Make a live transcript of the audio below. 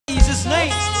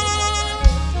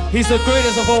He's the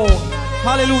greatest of all.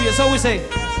 Hallelujah. So we say,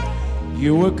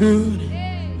 you were good,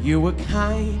 you were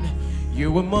kind,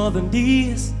 you were more than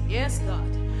this. Yes, God.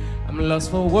 I'm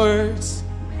lost for words,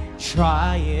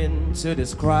 trying to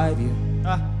describe you.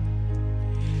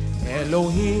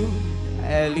 Elohim,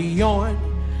 Elion,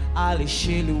 Ali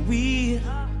Shelui.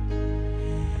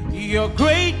 Your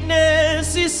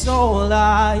greatness is all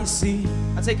I see.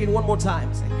 I take it one more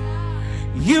time. Say,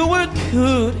 you were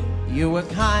good, you were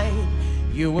kind,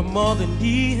 you were more than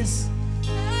this.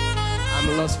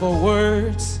 I'm lost for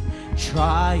words,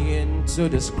 trying to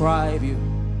describe you.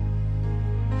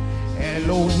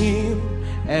 Elohim,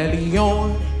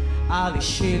 Elion, Ali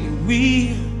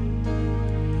Shelui.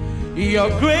 Your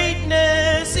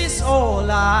greatness is all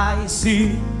I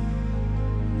see.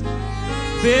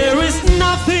 There is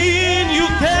nothing you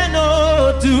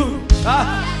cannot do.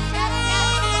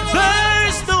 There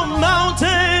is no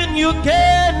mountain you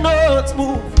cannot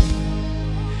move.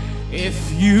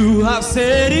 If you have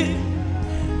said it,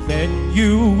 then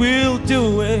you will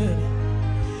do it.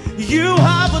 You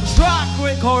have a track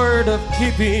record of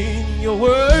keeping your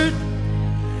word.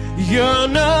 You're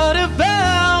not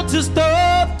about to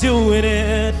stop doing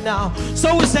it now.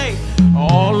 So we say,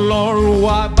 oh Lord,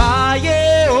 why by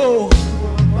you?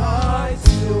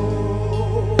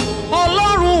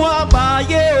 Ọlọ́run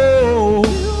àgbáyé o.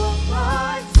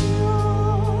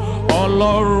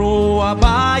 Ọlọ́run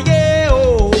àgbáyé o.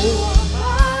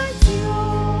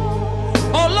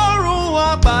 Ọlọ́run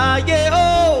àgbáyé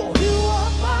o.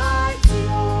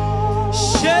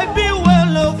 Ṣebí wọ́n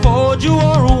ló fojú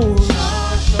ọ̀run.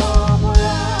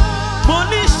 Mo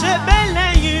ní ṣebí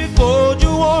lẹ́yìn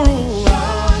fojú ọ̀run.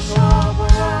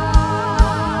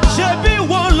 Ṣebí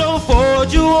wọ́n ló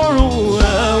fojú ọ̀run.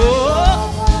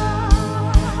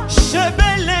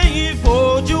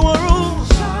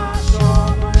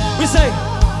 We say,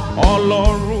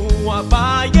 Ọlọ́run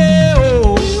àgbáyé o.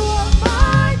 You are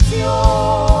mighty,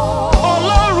 oh.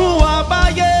 Ọlọ́run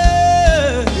àgbáyé.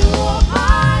 You are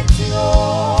mighty,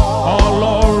 oh.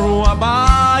 Ọlọ́run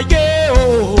àgbáyé o.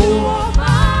 You are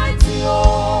mighty,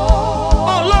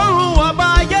 oh. Ọlọ́run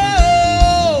àgbáyé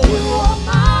o. You are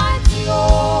mighty,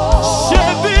 oh.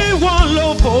 Ṣebí wọ́n ló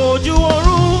fojú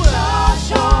ọ̀run.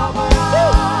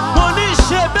 Mo ní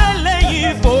ṣebí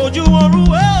lẹ́yìn fojú ọ̀run.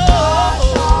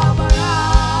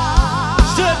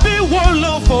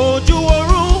 Fojú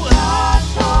ọ̀run.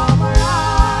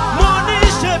 Mo ní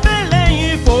ṣebí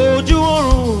lẹ́yìn fojú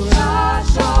ọ̀run.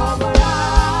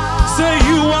 Say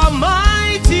you are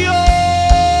mighty, oh.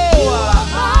 You are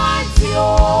mighty, oh.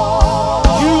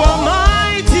 You are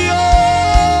mighty,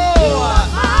 oh.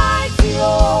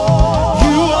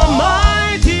 You are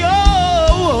mighty, oh.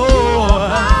 You are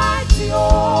mighty, oh.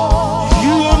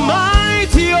 You are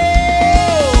mighty, oh.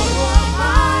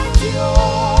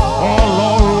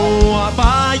 Ọlọ́run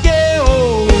àgbáyé o.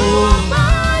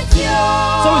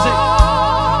 So we say,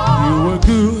 you were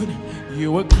good, you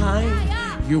were kind,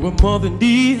 you were more than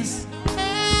these.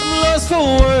 I'm lost for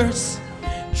words,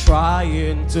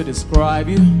 trying to describe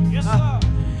you. Yes, sir.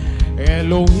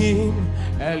 Elohim,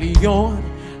 Elion,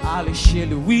 Ali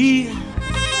Shelui.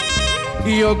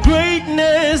 Your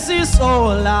greatness is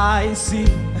all I see.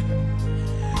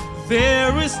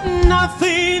 There is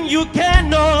nothing you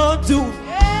cannot do.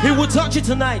 He will touch you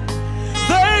tonight.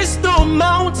 There is no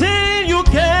mountain you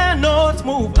cannot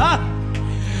move.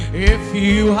 If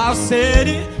you have said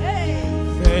it,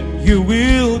 then you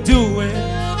will do it.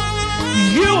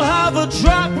 You have a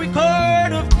track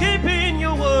record of keeping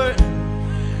your word,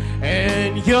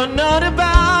 and you're not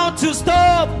about to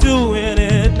stop doing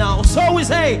it now. So we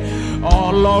say,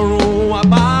 Ọlọ́run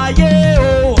àgbáyé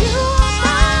o. You are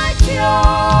mighty, oh.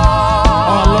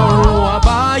 Ọlọ́run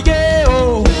àgbáyé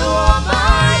o. You are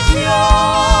mighty, oh.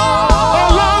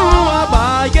 Ọlọ́run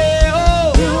àgbáyé o.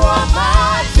 You are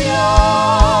mighty,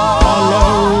 oh.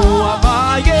 Ọlọ́run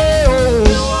àgbáyé o.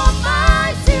 You are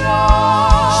mighty, oh.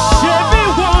 Ṣebí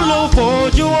wọ́n ló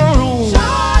fojú ọ̀run.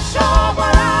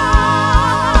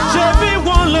 Ṣebí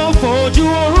wọ́n ló fojú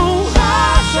ọ̀run.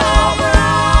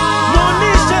 Mo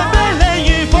ní ṣebí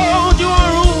lẹ́yìn fojú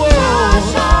ọ̀run o.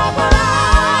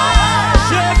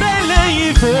 Ṣebí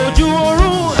lẹ́yìn fojú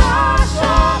ọ̀run.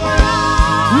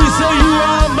 We say you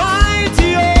are mighty,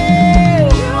 oh.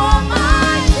 You are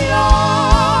mighty, oh.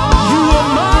 You are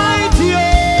mighty,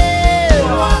 oh.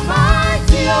 You are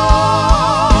mighty, oh.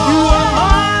 You are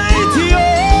mighty,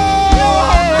 oh. You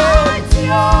are mighty,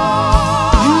 oh.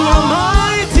 You are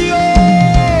mighty, oh.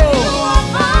 You are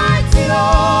mighty, oh.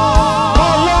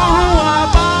 Ọlọ́run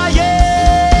àgbáyé.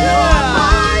 You are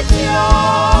mighty, oh.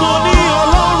 Mo ní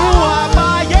Ọlọ́run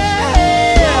àgbáyé.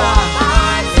 You are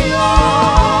mighty, oh.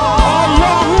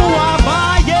 Ọlọ́run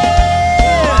àgbáyé.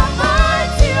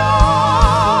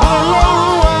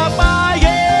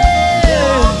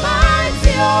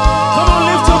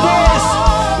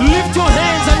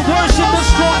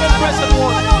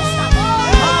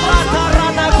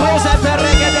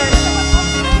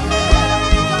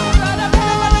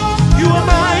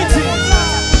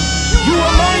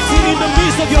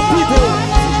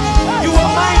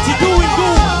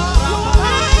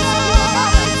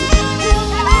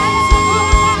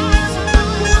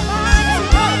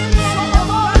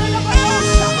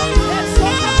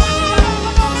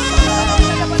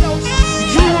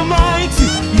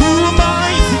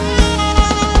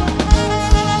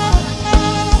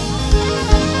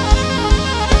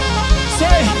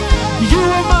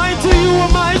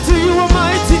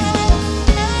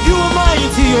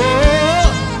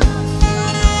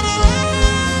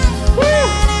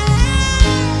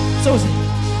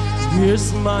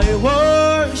 Here's my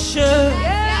worship.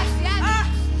 Yes, yes.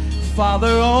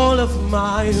 Father, all of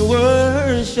my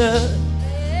worship.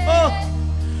 Oh,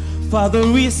 Father,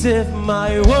 receive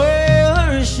my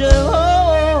worship.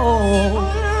 Oh,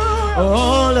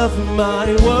 all of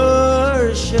my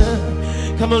worship.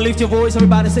 Come on, lift your voice,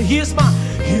 everybody. Say, here's my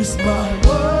worship.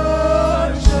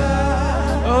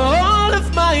 All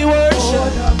of my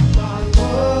worship.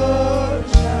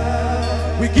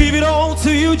 We give it all to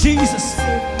you, Jesus.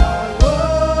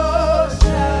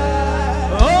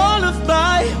 All of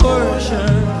my worship.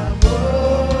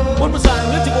 One more time,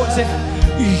 lift your voice. Say,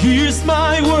 here's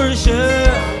my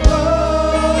worship.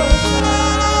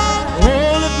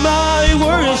 All of my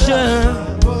worship.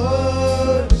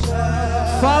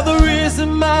 Father is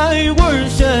my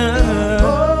worship.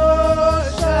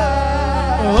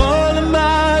 All of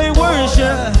my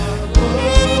worship.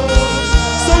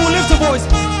 So lift your voice.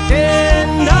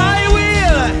 And I will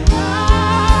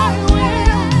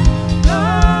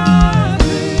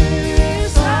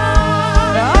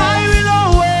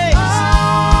always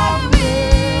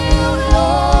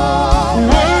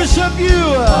worship you.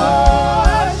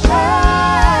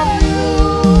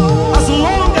 As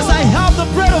long as I have the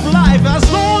bread of life,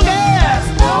 as long as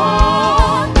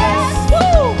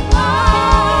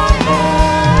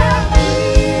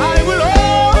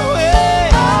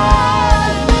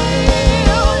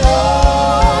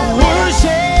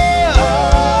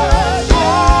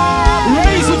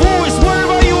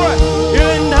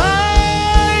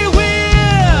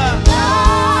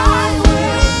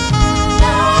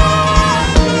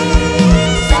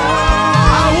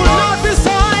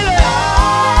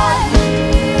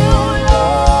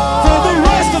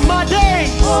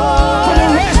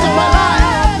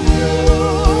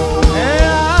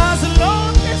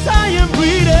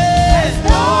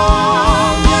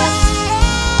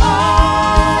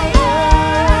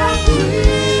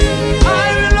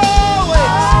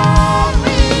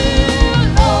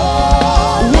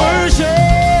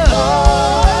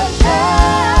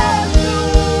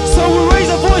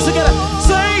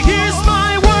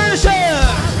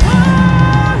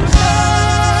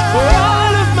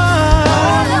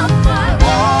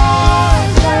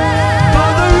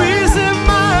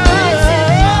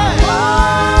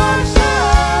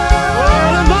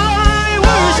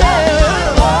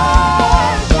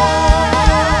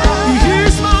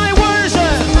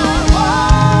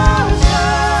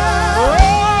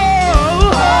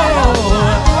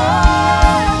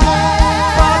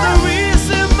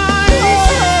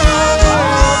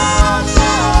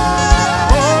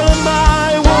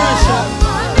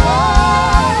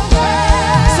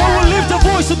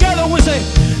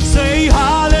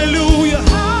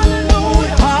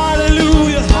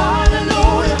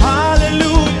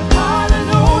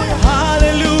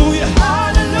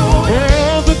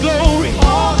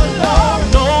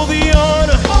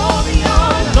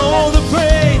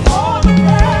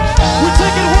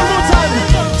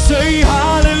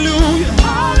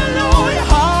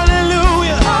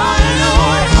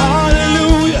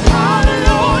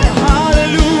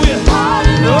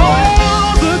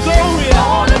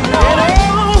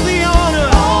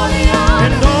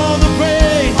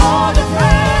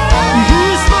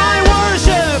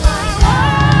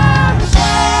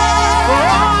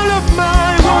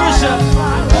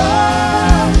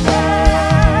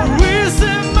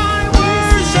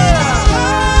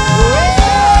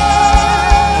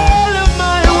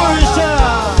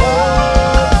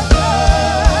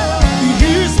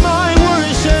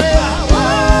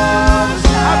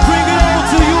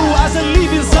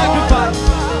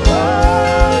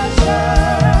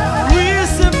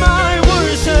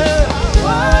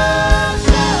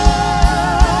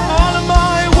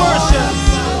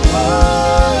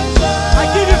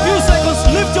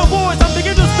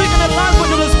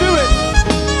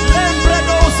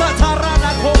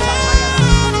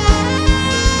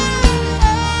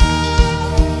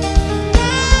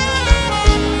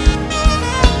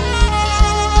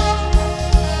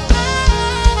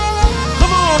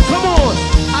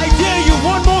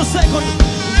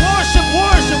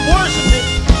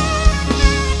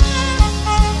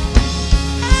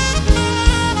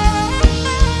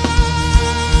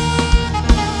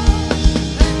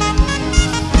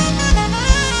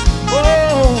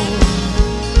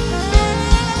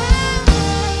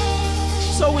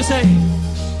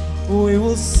we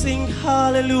will sing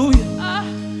hallelujah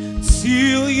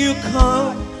till you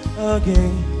come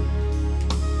again.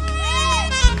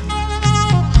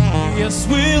 Yes,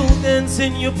 we'll dance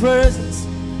in your presence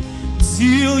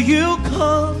till you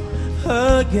come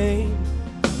again.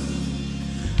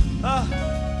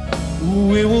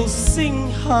 We will sing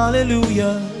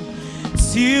hallelujah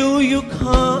till you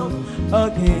come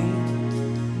again.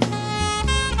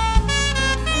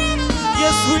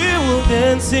 Yes, we will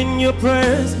dance in your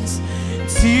presence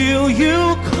till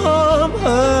you come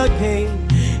again.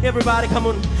 Everybody, come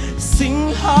on,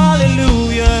 sing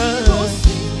hallelujah. We'll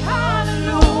sing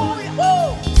hallelujah.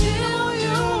 Woo! Till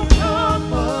you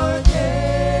come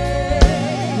again.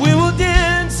 We will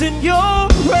dance in your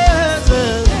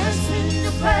presence. Dance in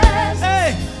your presence.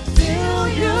 Hey. Till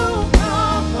you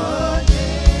come again.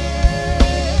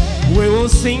 We will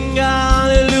sing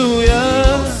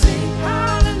hallelujah. We'll sing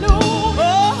hallelujah.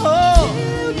 Oh,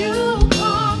 Till you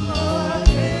come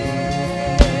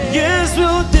again. yes,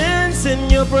 we'll dance in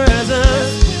your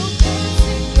presence. We'll dance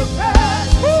in your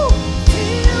presence. Woo.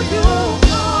 Till you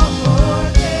come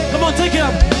again. Come on, take it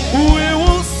up. We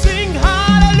will sing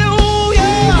hallelujah.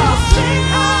 We will sing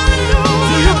hallelujah.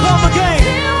 Till you come again.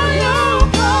 Till you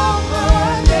come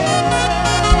again.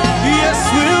 Yes,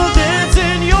 we'll dance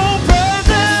in your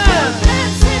presence.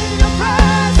 Dance in your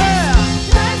presence. Yeah.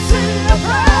 Dance in your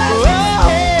presence. Oh.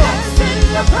 Dance in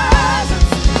your presence.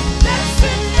 Dance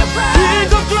in your presence.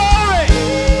 King of glory.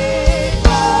 King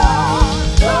of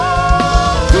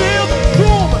glory. Feel the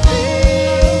room.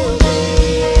 Feel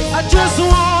this. I just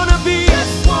wanna be.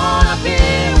 Just wanna be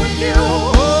with you.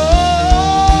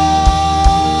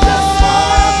 Oh, Just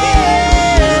wanna be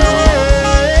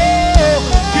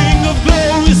King of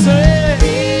glory, say.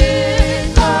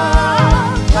 King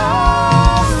of glory.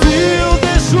 Feel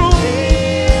this room.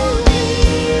 Feel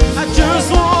this. I just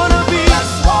wanna be.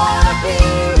 Just wanna be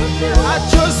with you. I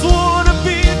just wanna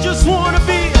be. Just wanna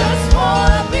be. Just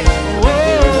wanna be with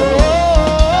you.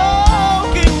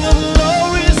 Oh, King of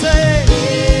glory, say.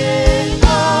 King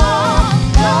of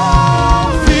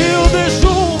glory. Feel this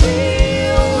room.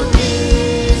 Feel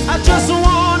this. I just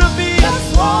wanna be. Just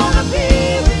wanna be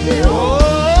with you. Oh,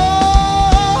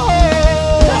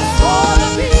 Just wanna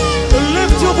be with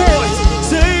lift your you. voice.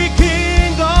 Say,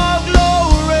 King of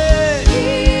glory.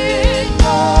 King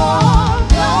of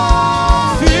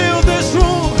glory. Feel this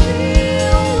room.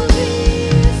 Feel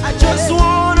this. I just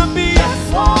wanna be. Just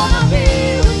wanna be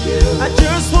with you. I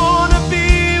just wanna be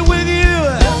with you.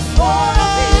 Just wanna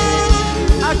be with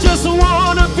you. I just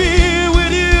wanna be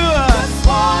with you. Just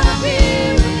wanna be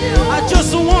with you. I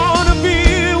just wanna be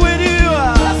with you.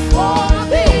 Just wanna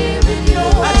be with you.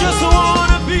 I just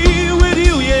wanna be with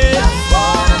you, yeah. Just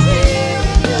wanna be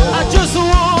with you. I just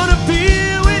wanna be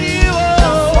with you.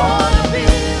 Just wanna be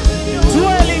with you.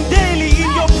 Dwelling daily in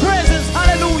your presence,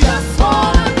 hallelujah. Just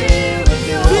wanna be with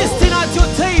you. Feasting at your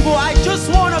table, I just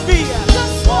wanna be.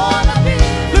 Just wanna be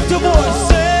Lift your with voice, you.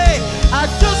 say, I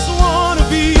just wanna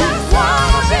be. Just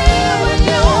wanna be with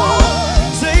you.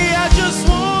 Say, I just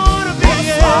wanna be.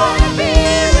 Just wanna be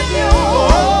with you.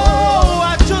 Oh,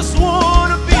 I just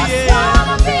wanna be. Just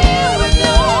wanna be with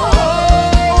you.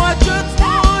 Oh, I just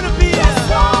wanna be. Just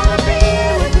wanna be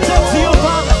with you. Talk to your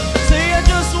father. Say, I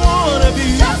just wanna be.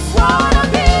 Just wanna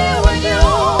be with you.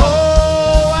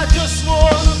 Oh, I just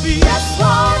wanna be. Just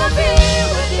wanna be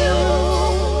with you.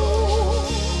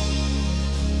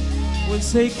 We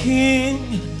say, King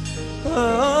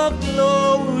of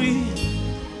glory,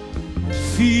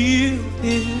 feel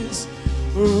this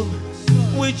room.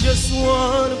 We just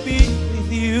wanna be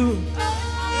with you.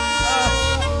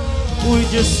 We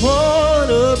just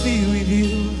wanna be with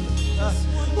you.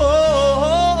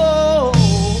 Oh,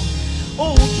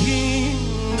 King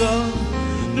of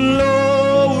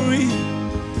glory,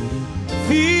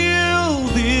 feel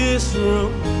this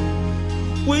room.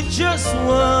 We just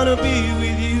wanna be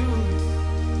with you.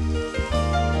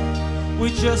 We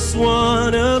just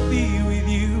wanna be with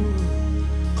you.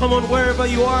 Come on, wherever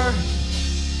you are,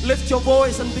 lift your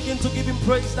voice and begin to give him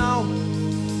praise now.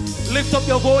 Lift up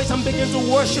your voice and begin to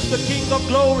worship the King of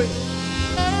glory.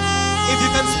 If you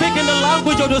can speak in the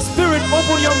language of the Spirit,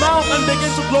 open your mouth and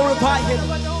begin to glorify him.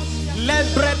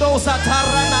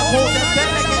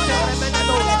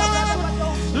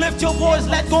 Lift your voice,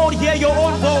 let God hear your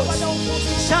own voice.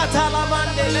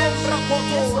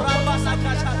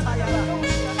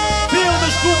 Fill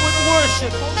this room with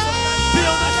worship.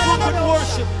 Fill this room with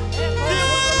worship.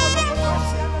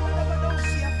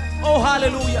 Oh,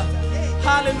 hallelujah.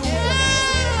 Hallelujah.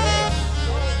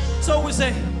 So we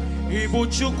say, Ibu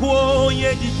chukwo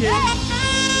yedike.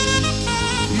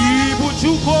 Ibu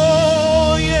chukwo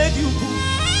yeduku.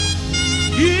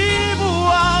 Ibu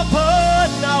alpha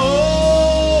na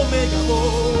omega.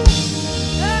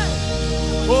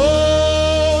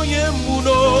 Oh,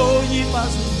 yemuno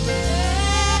yipasu.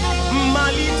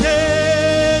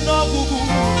 Malite no gugu.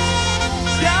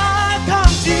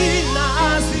 Yakamti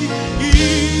nasi.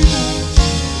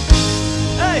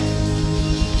 Hey,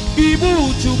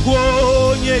 Ibu chukwo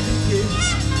yedike.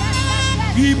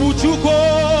 Ibuchuko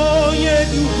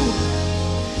yedu.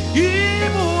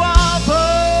 Ibu apa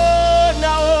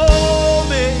na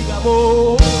omega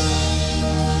mo.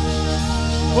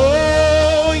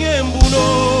 Oh yembuno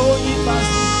ibas.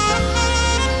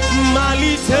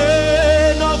 Malite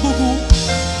no gugu.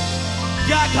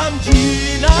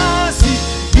 Yakamjinasi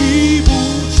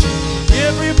ibuchi.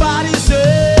 Everybody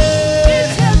say.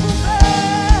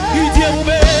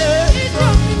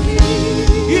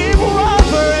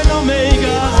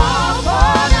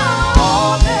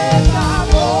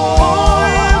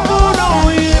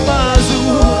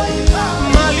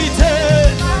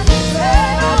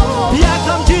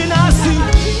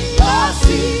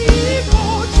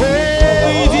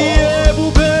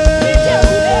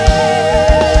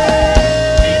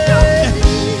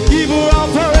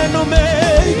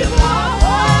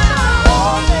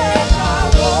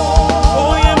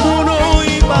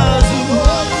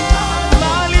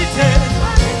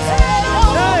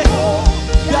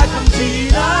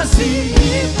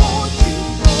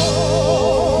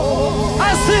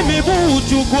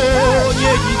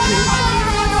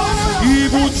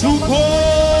 Ibuchuko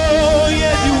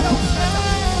yedu.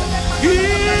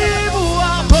 Ibu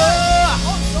apa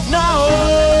na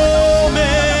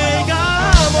omega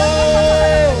mo.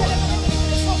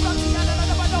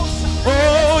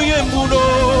 Oh yembuno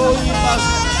ibas.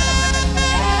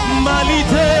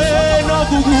 Malite no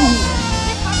gugu.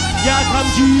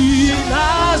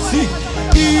 Yakamjinasi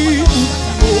ibu.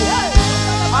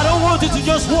 I don't want you to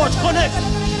just watch, connect.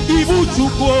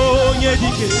 Ibuchuko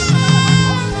yedike.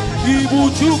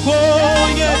 Ibuchuko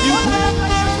yedu.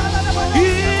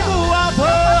 Ibu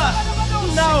apa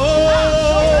na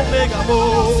omega mo.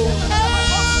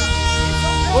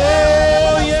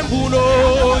 Oh yembuno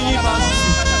ibas.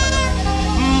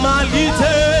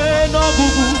 Malite no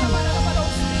gugu.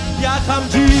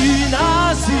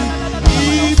 Yakamjinasi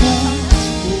ibu.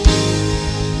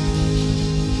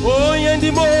 Oh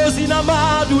yendimozi na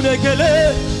madunekele.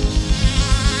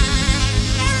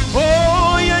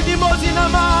 Oh yendimozi na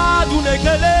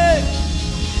madunekele.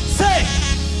 Say.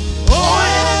 Oh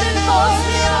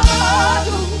yendimozi na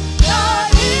madunekele.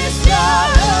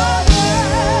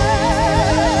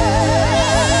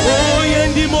 Oh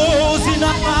yendimozi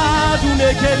na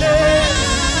madunekele.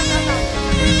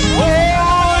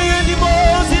 Oh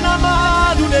yendimozi na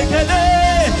madunekele.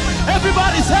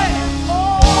 Everybody say.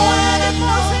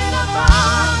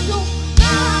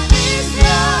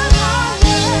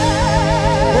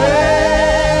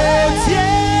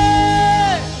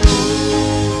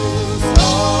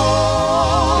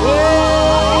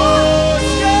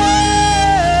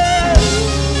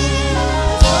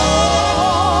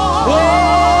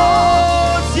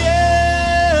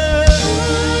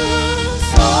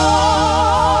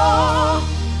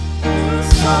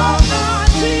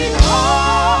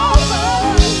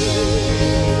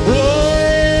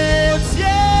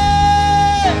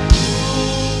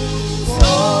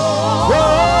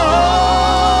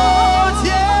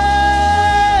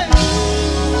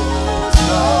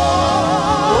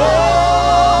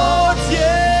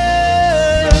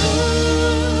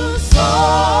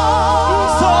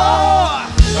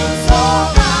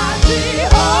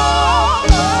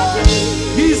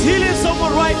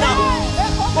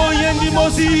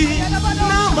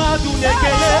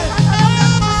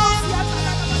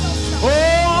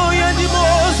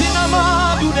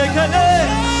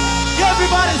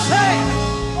 Everybody say,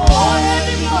 oh,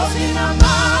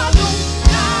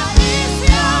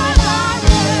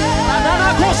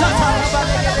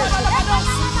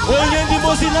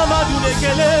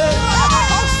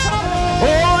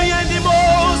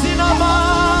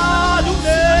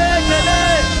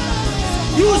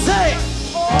 you say,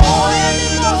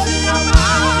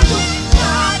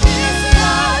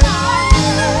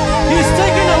 he's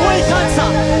taking away cancer.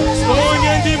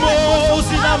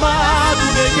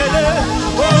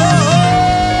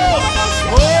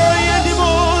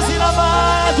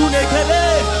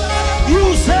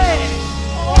 You say,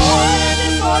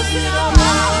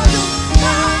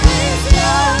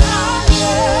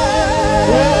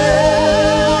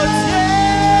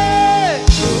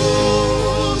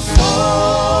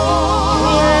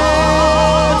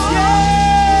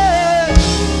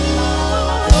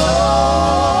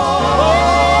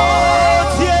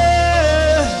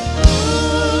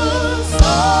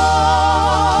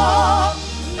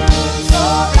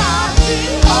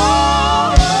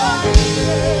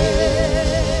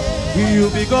 you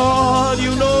be God,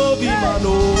 you know be man.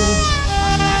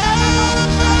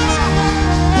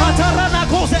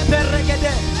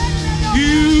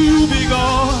 You be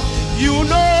God, you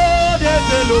know the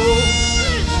fellow.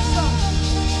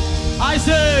 I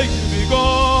say you be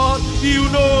God, You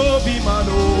know be man,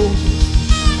 oh.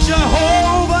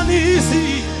 Jehovah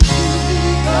Nissi.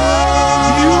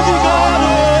 You be God,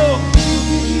 oh.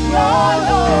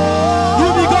 You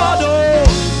be God, oh.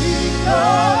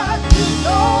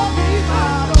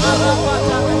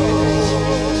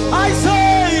 I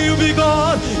say you be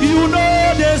God. You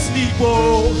know they sleep,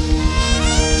 oh.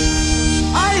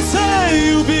 I say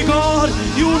you be God.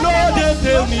 You know they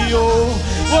tell me, oh.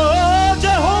 Oh,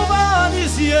 Jehovah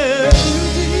Nissi.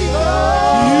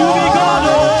 You be God, oh.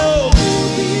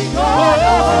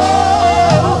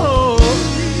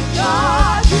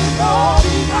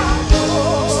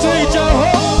 Say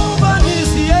Jehovah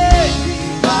Nissi,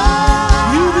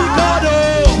 you be God,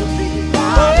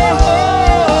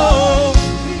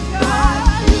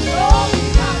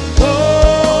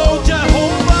 oh,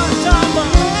 Jehovah Shammah,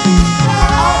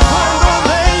 Alpha and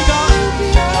Omega,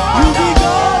 you be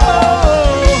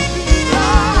God,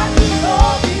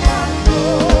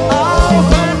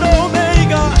 Alpha and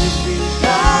Omega,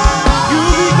 you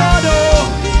be God,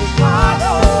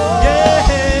 yeah.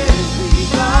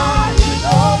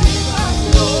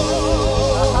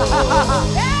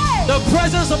 The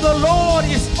presence of the Lord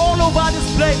is all over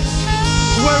this place.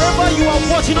 Wherever you are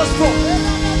watching us from,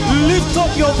 lift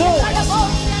up your voice,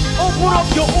 open up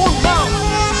your own mouth,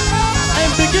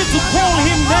 and begin to call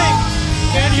him name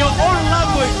in your own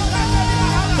language.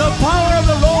 The power of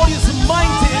the Lord is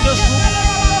mighty in this room.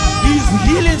 He's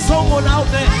healing someone out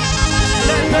there.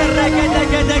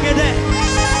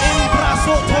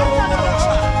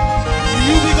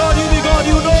 You be God, you be God,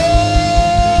 you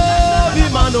know be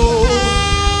man, oh.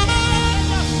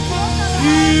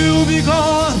 You be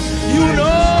God, you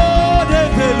know the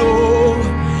fellow,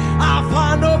 Alpha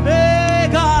and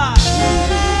Omega.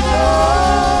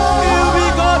 You be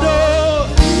God, oh.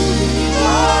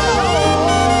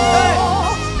 Hey.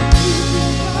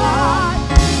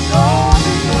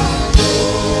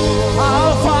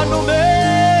 Alpha and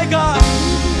Omega.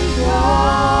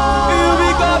 You be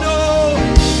God, oh.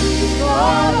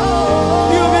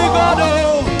 You be God, oh.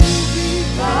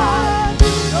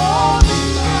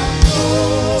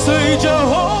 Say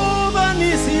Jehovah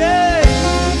Nissi, you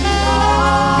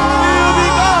be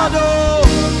God, oh.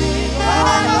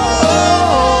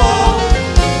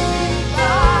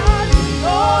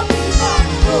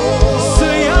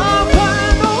 Say Alpha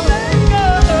and Omega,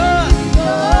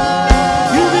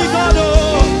 you be God, oh.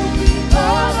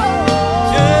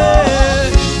 Yeah.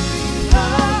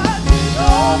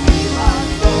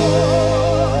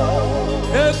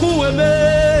 Ekuweme,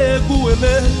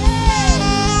 ekuweme.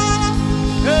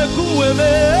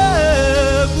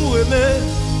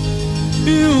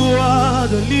 You are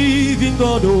the living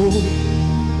God, oh.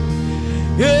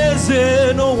 Is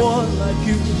there no one like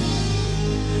you?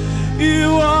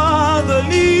 You are the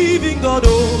living God,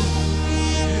 oh.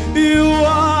 You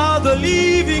are the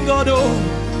living God, oh.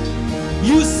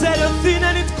 You said a thing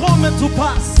and it cometh to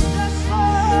pass.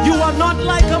 You are not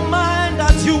like a man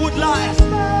that you would lie.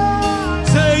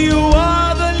 Say you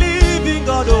are the living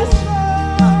God, oh.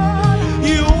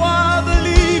 You are the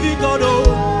living God, oh.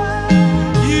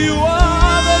 You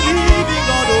are the living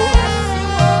God, oh.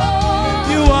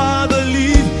 You are the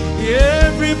living.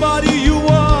 Everybody you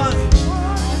are.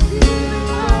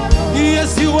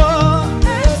 Yes, you are.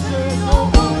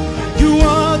 You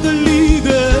are the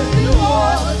living.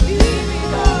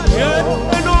 Yeah,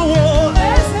 and no one.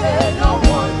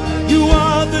 You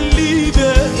are the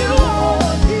living.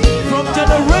 From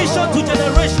generation to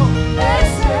generation.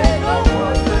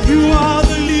 You are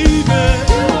the living.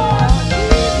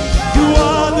 You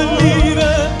are the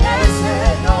living.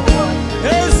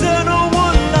 Is there no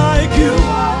one like you?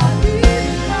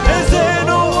 Is there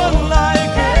no one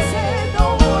like you?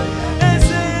 Is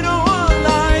there no one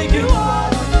like you?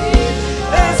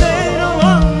 Is there no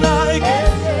one like you?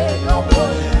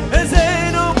 Is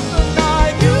there no one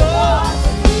like you?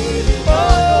 Oh,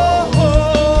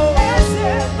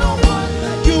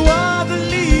 you are the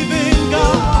living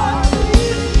God.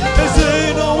 Is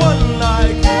there no one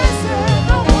like you?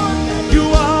 You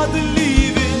are the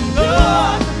living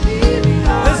God.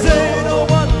 Is there no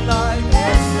one like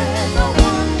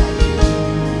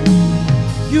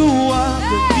you? You are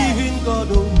the living God,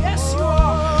 oh. Yes, you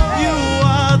are. You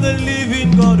are the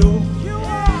living God, oh.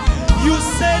 You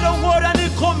say the word and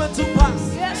it cometh to pass.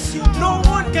 Yes, you No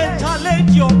one can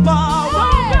challenge your power.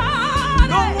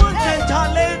 No one can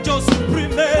challenge your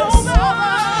supremacy.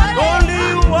 Only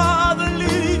you are the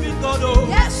living God, oh.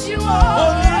 Yes, you are.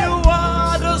 Only you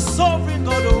are the sovereign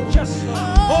God, oh.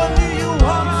 Only you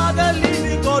are the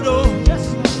living God, oh.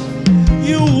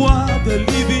 You are the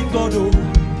living God, oh.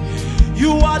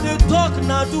 You are the talk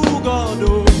now do God,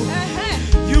 oh.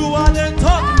 You are the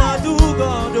talk now do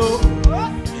God, oh.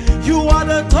 You are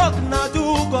the talk now do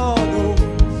God, oh.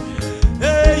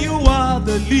 Hey, you are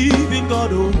the living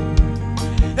God, oh.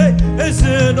 Hey, is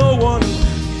there no one?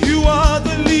 You are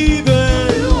the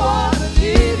living. You are the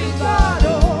living God,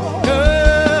 oh.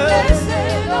 Hey, Is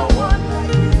there no one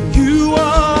like you? you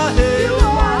are. Hey, You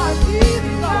are the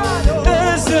living God,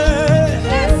 oh. is there?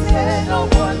 Is there no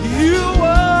one like you? You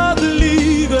are the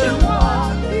living. You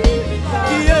are the living God,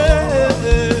 Yeah,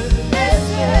 Is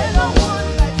there no one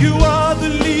like you? you are the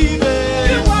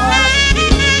living. You are the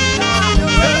living God,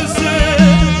 oh. Is there?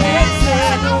 Is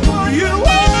there no one You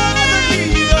like are the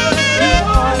you? You leader.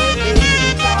 are the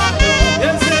living God, oh.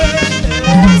 Is there?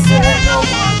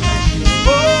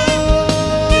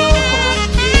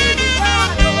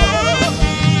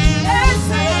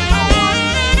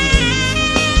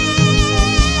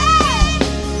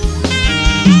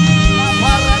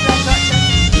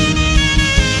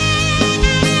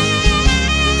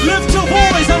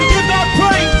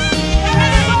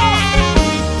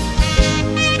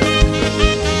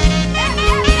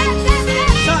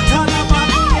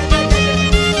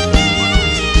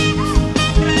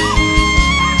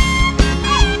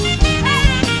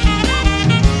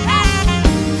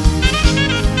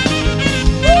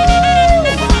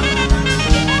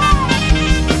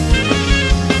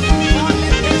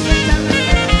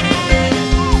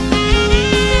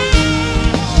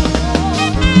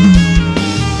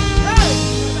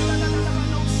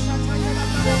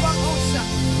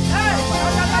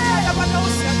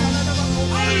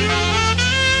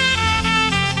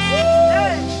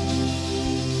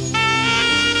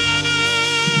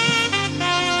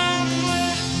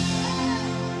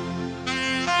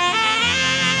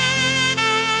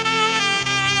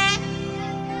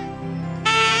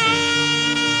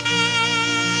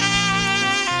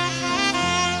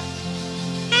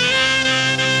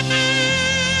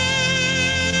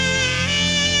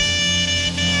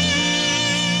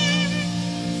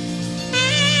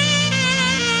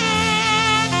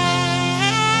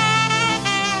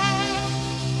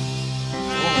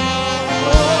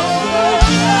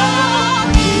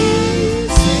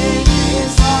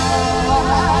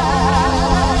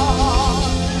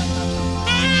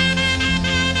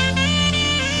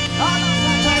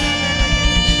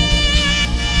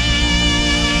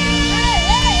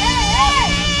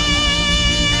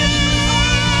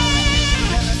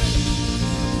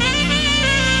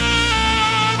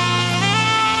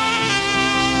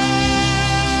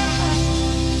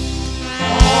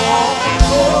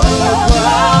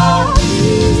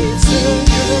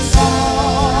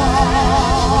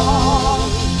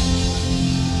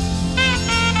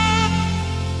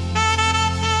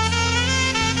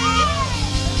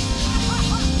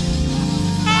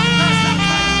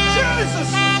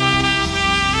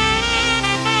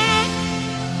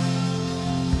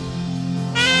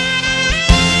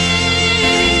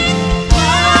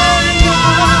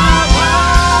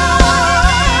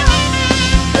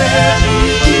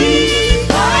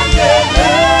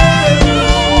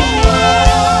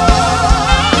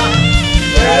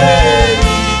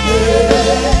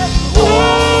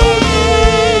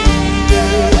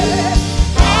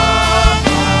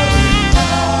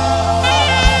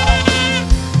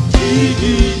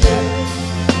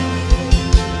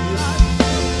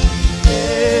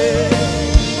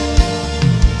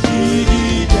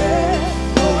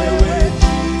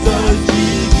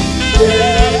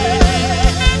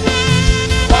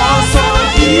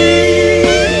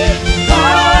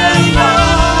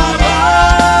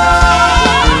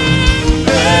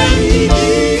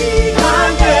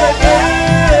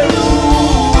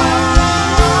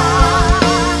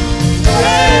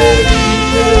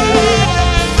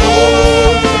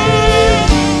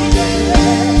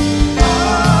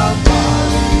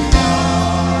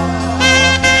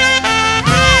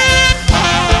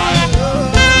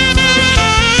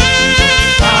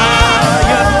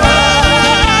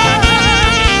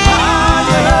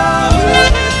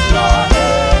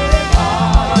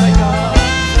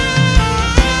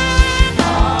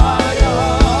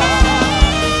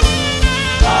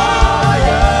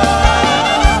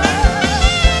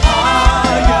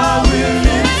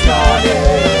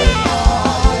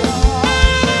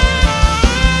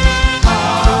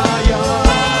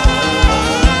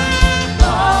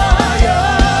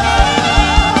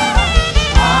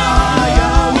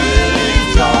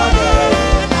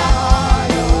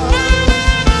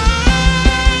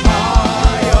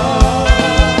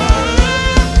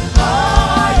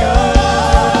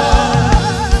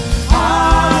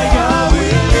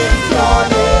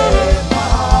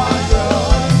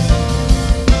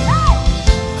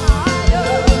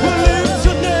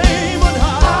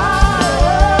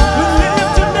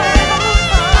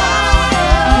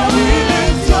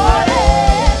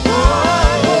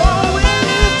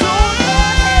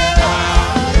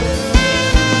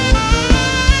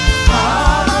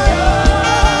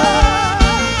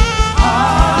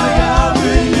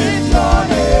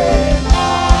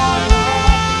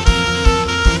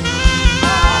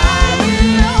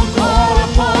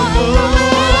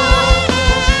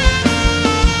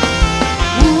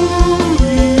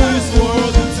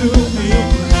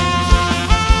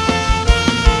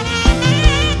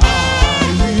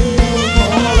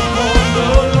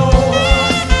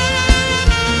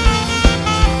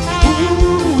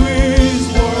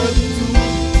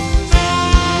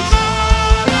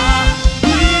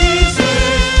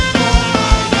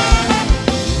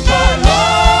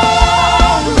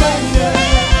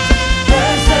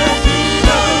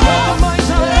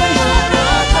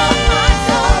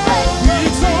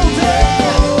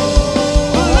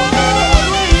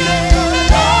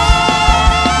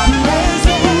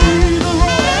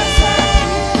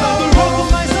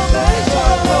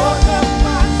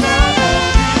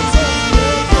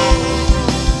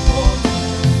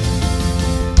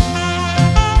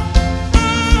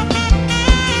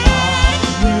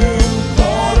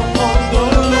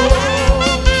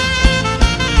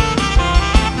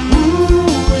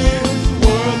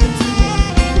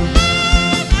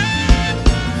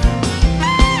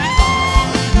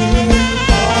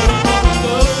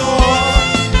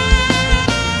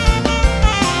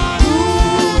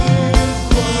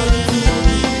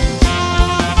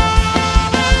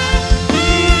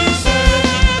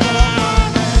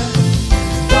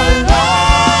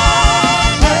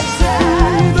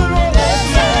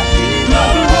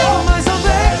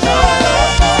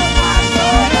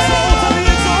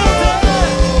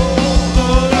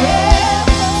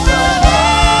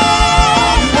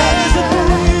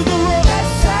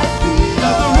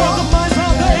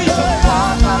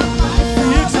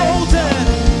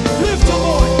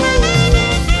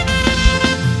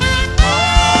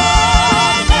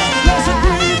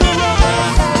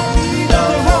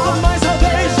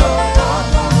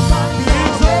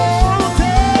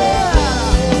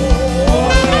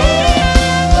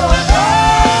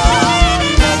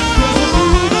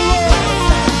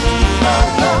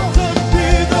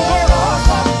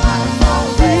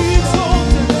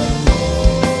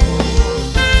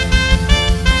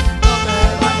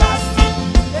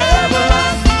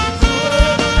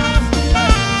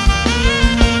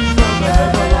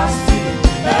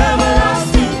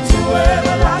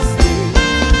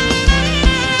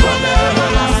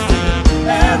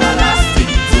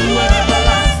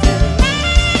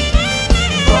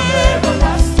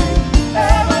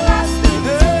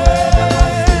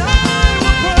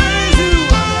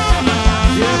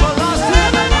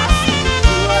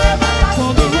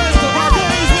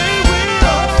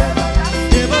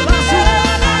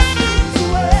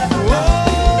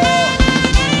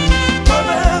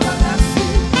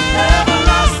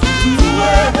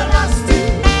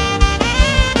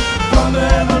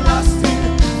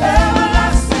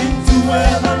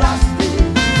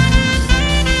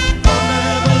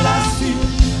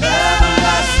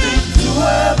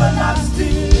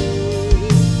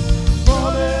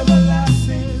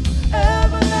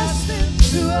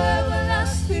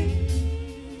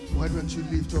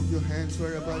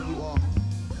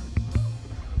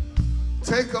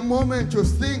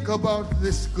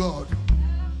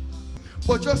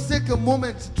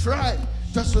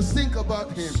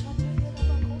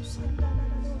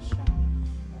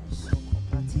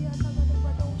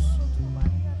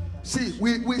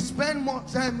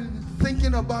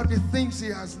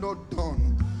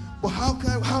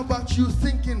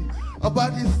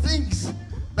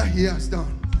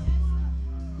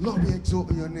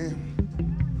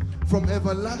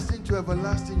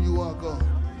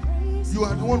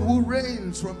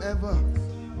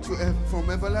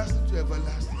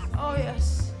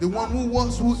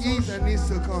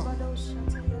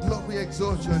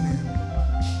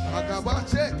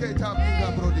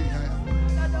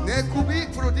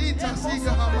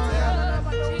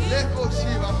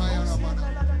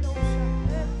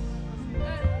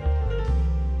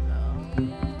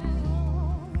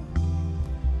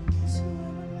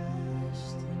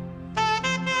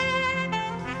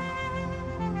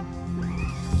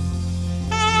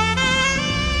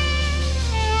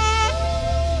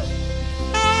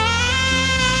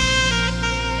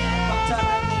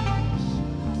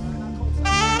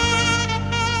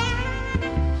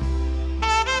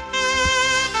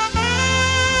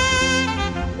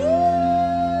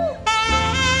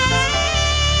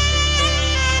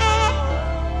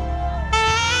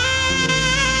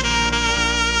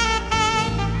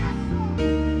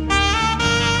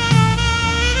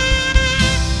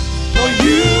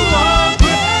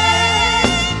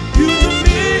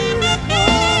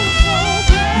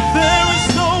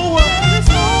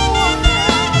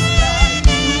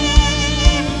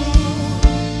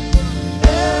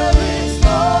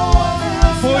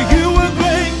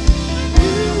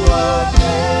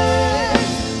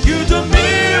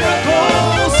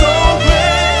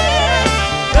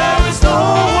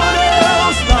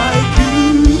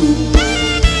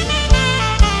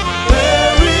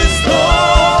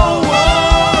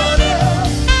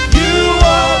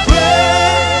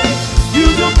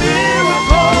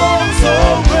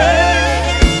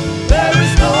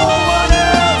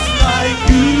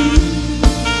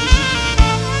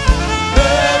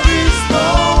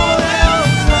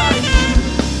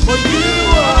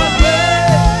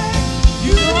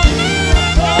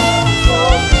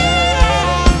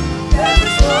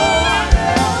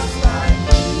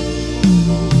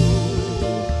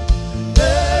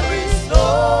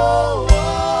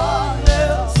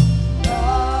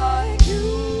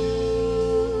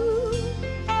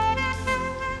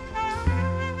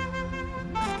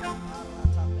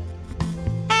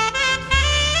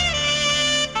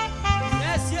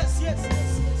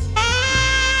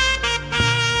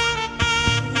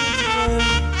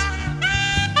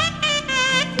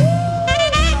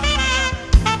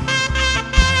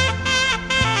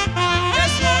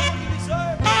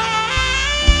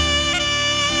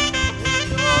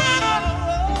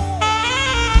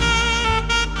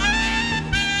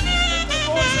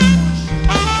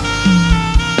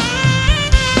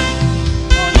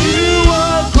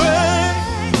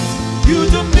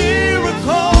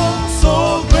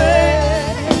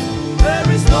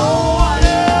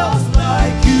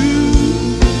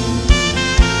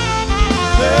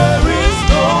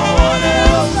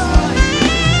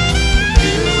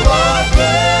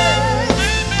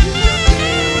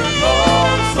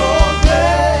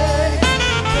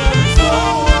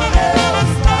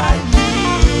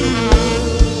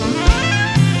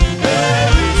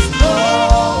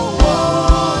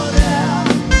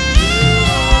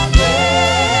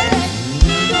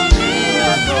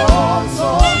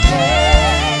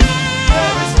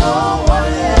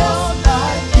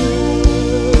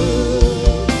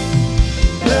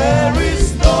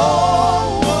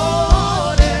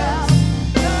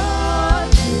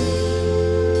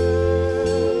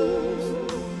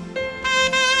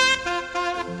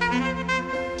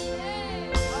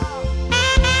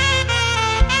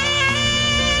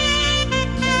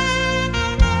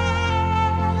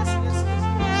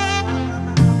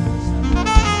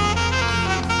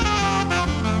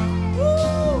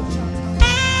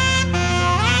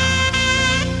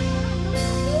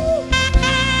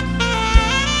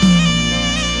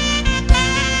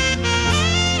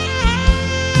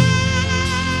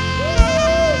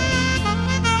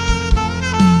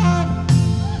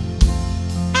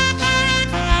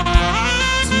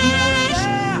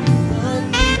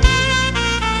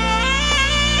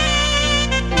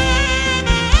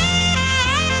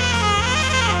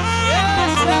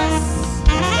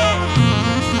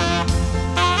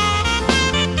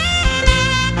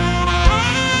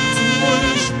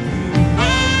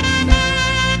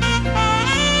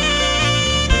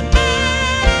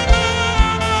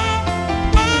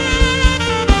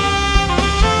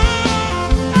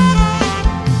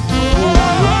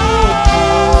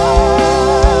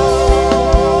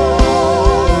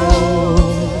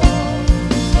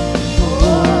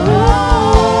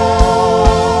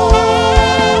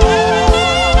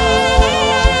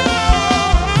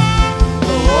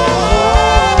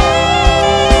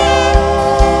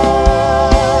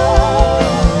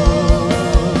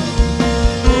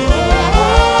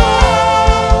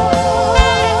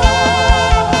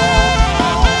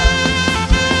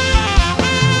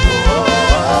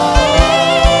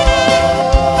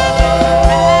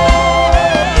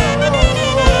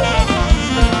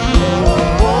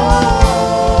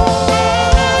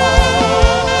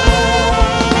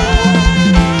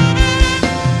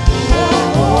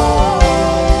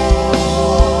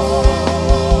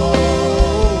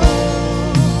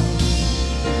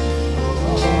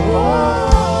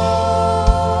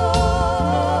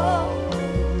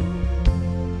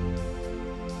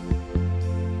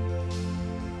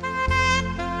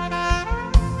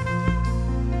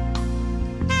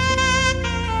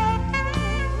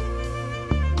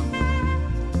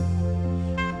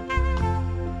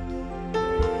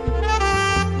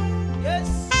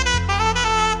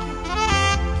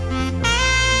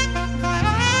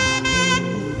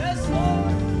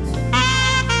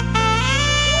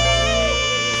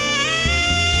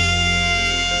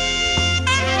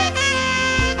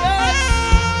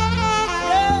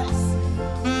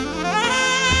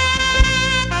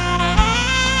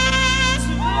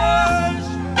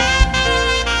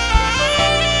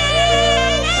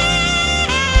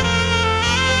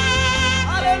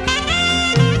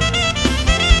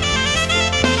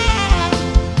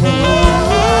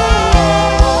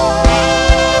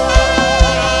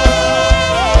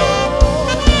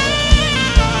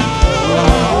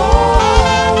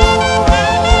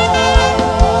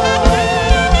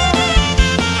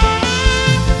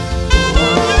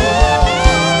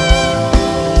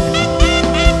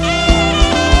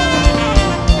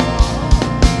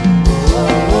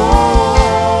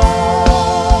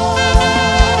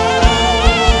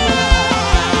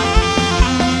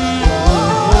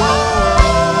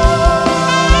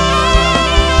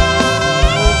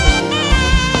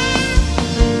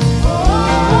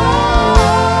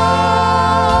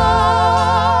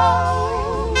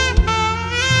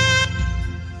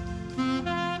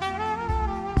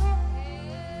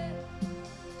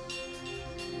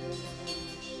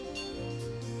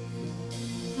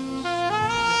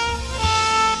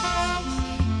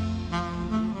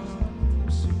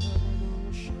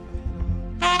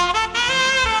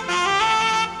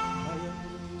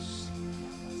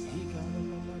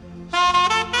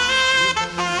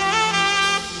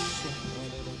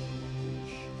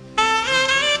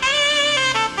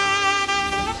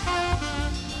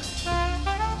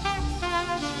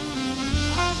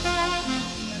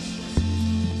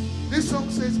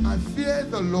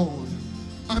 the Lord.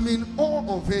 I'm in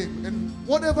awe of him. And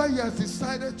whatever he has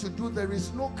decided to do, there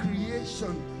is no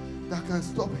creation that can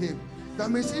stop him.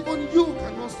 That means even you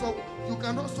cannot stop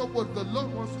what the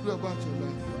Lord wants to do about your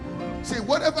life. See,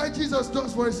 whatever Jesus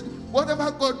does for us,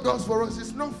 whatever God does for us,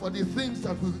 is not for the things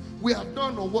that we have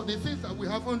done or what the things that we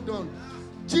haven't done.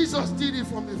 Jesus did it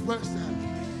from the first time.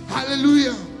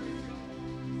 Hallelujah.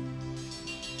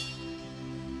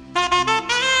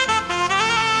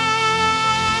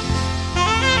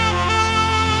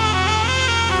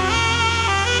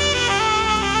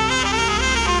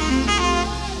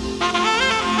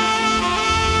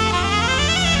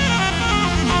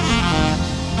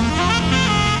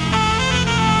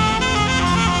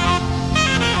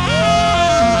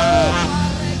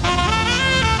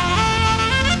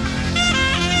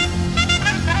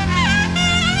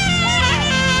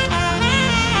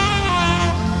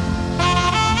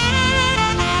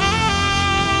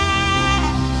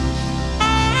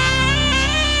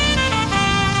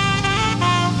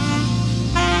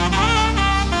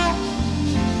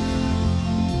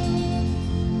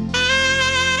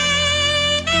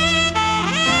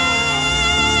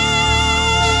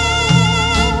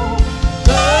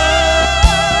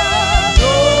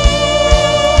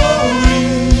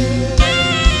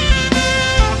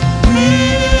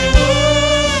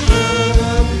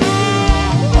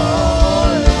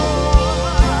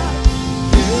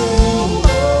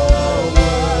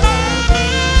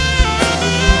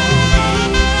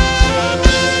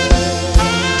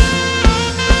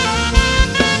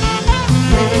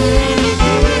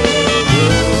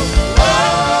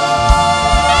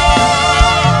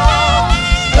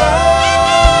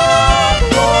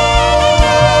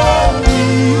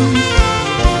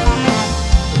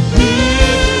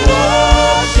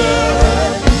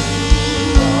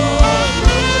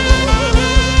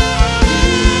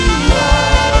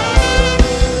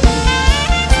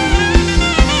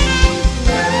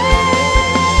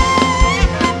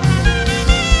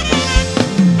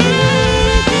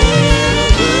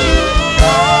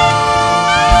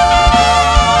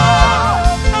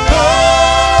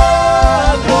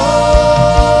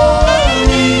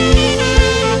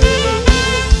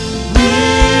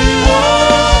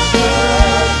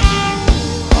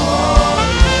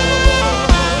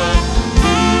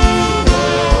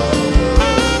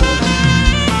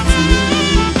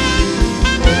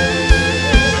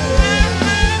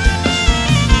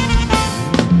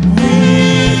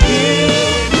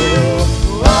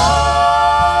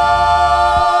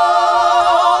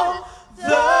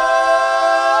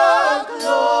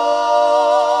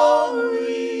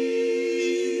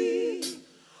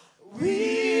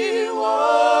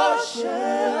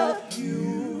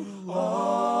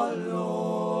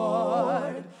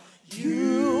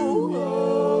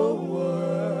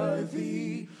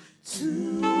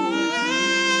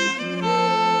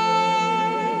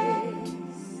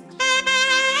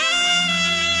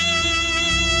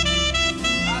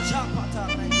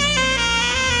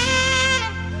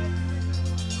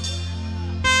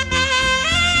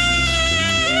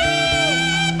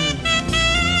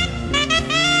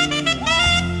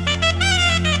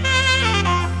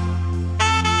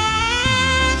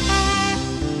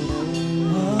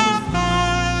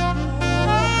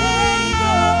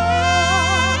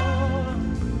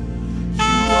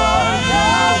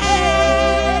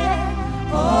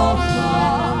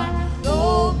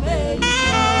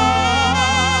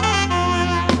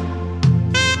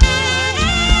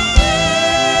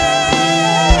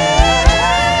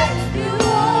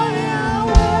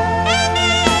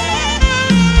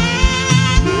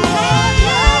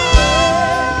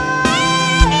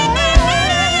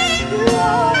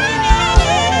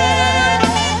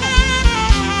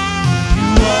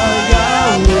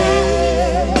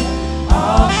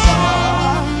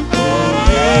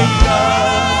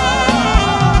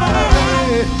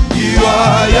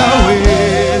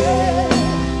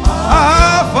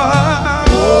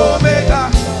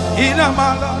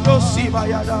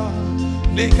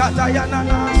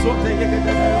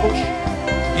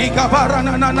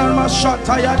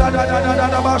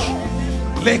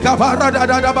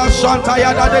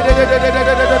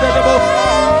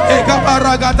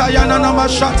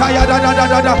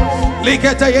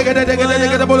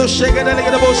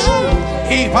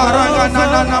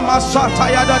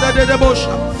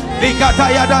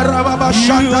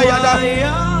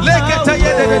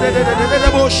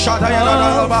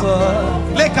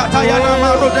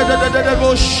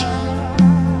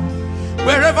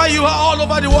 Wherever you are all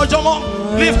over the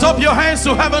world, lift up your hands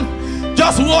to heaven.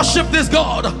 Just worship this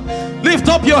God. Lift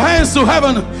up your hands to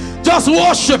heaven. Just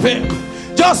worship him.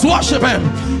 Just worship him.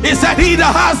 He said, he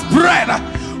that has bread,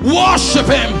 worship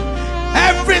him.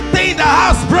 Everything that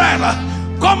has breath,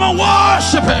 come and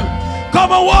worship him.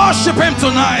 Come and worship him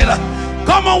tonight.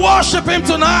 Come and worship him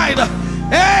tonight.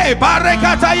 Hey,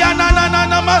 barekataya na na na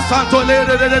na masanto le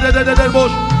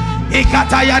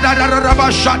ikataya da da da ba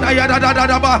shada ya da da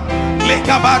da ba le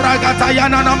kabarakataya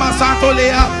na na masanto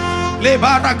le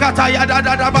barakataya da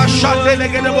da da ba shade le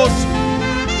gedebos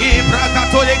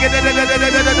ibrakato le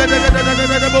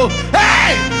gedebos.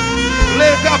 Hey,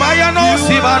 le kabaya no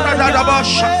si barada da ba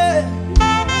shade.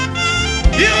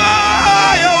 You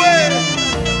are Yahweh.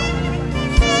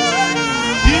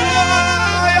 You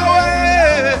are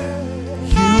Yahweh.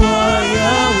 You are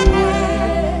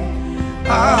Yahweh.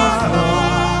 Alpha,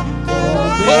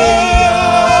 Omega.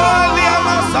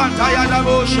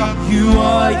 You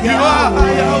are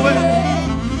Yahweh.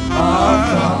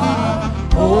 Alpha,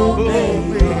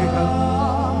 Omega.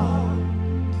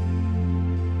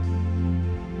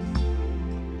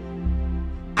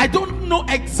 I don't know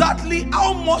exactly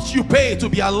how much you pay to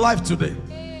be alive today.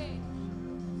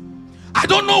 I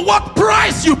don't know what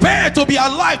price you pay to be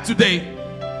alive today.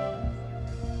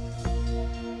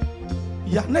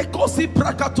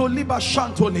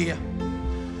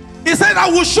 He said, I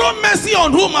will show mercy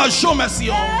on whom I show mercy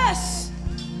on. Yes.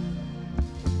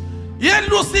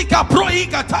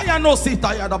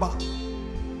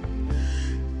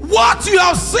 What you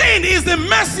have seen is the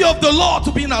mercy of the Lord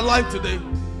to being alive today.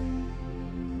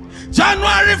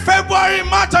 January, February,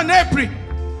 March and April,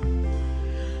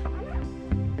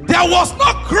 there was no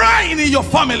crying in your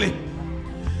family,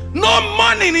 no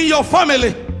mourning in your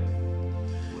family.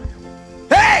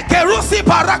 Hey, Kerusi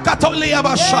Parakatolia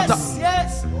Bashata.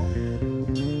 Yes.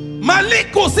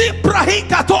 Malikusi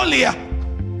Prahikatolia.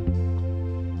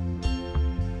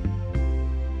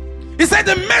 He said,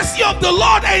 the mercy of the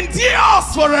Lord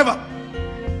endures forever.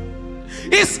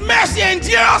 His mercy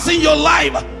endures in your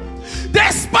life.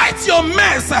 Despite your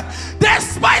mess,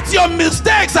 despite your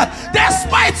mistakes,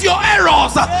 despite your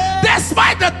errors,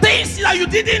 despite the things that you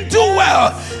didn't do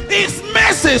well, his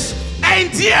mercy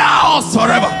endures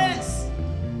forever. Yes.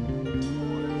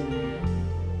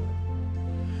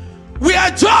 We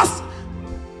are just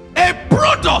a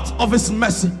product of his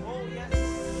mercy.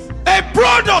 A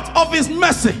product of his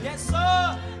mercy. Yes,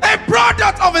 sir. A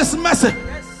product of his mercy.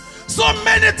 Yes. So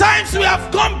many times we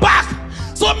have come back.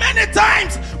 So many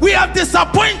times we have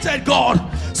disappointed God.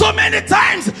 So many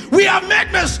times we have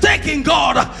made mistake in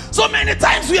God. So many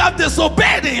times we have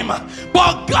disobeyed him.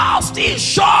 But God still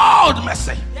showed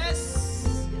mercy. Yes.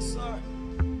 Yes, sir.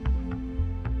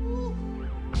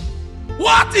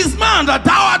 What is man that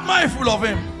thou art mindful of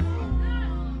him?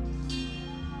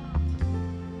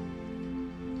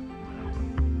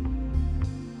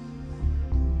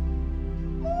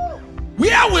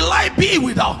 Where will I be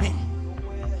without him?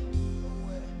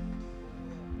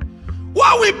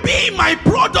 What will be my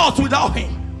product without him?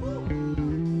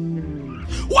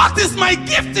 What is my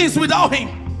giftings without him?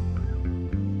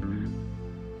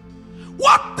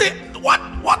 What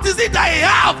is it that I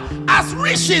have as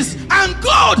riches and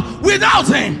gold without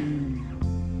him?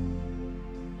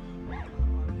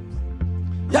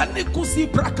 Yanikusi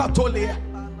Brakatolia.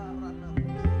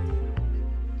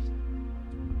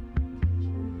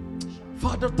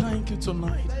 Father, thank you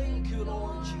tonight. Thank you,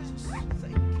 Lord Jesus. Thank you,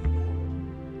 Lord.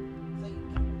 Thank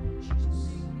you, Jesus.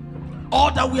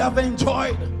 All that we have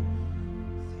enjoyed,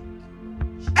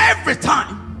 every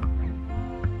time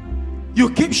you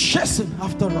keep chasing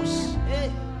after us.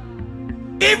 Hey.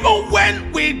 Even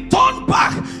when we turn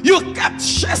back, you kept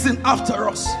chasing after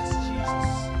us. Yes,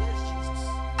 Jesus.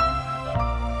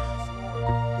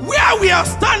 Where we are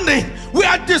standing, we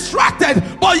are distracted,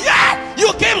 but yet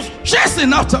you keep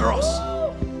chasing after us.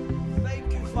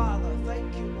 Thank you, Father.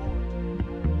 Thank you, Lord.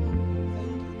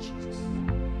 Thank you, Jesus.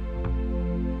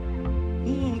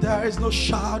 There is no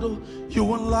shadow you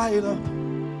won't light up.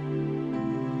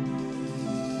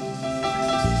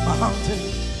 Mountain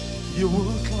you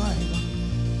will climb up.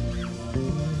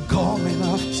 Coming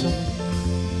after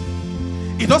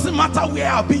me. It doesn't matter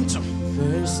where I've been to.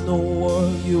 There's no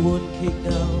wall you won't kick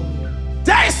down.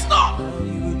 There is no.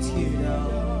 You would tear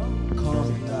down.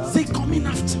 Coming after. Say, coming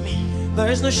after me.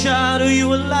 There's no shadow you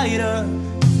will light up.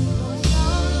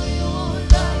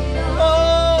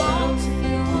 Oh,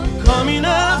 coming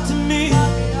after me.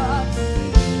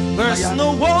 There's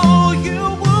no wall you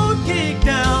won't kick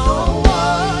down.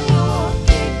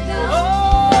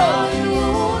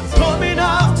 Oh, coming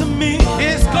after me.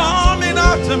 It's coming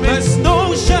after me. There's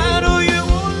no shadow you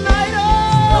will light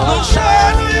up. No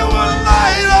shadow you will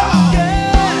light up.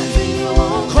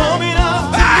 Coming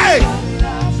after Hey!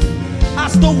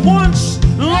 as the once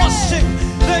lost it.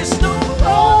 There's no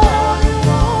wall.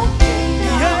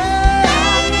 Yeah.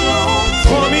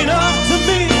 Coming after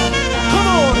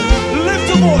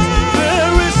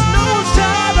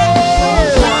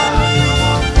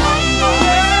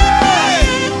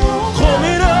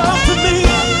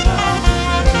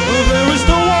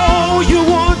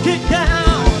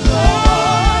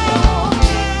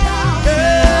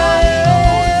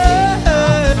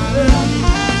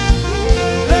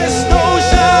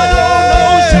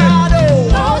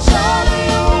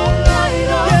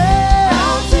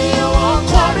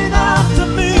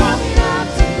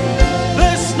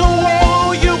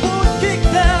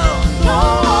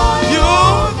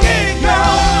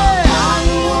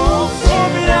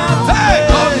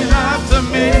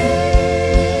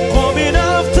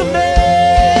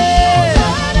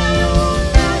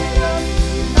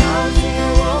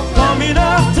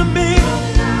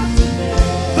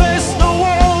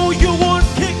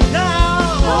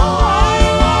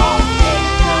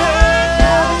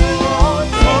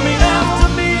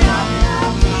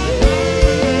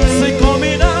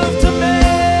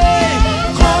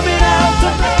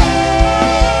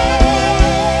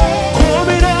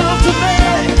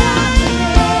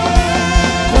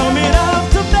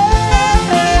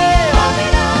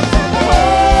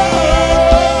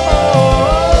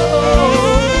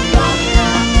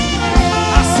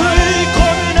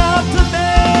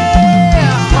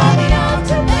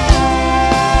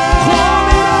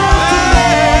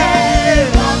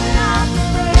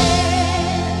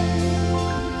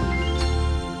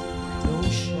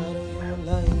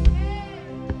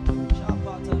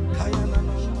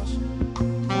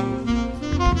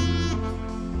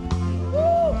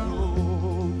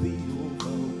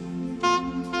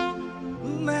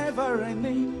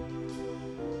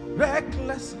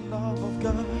reckless love of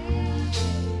God.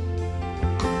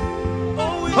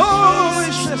 Oh,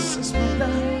 it chases me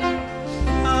down.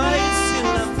 I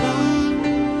still have found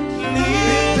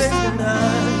lives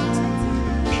tonight.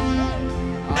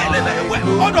 Wait,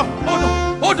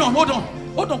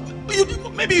 hold on.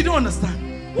 Maybe you don't understand.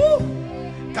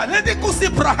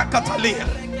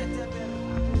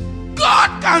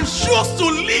 God can choose to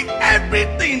leave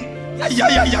everything.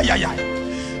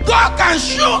 God can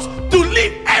choose to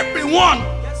leave everyone.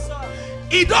 Yes, sir.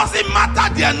 It doesn't matter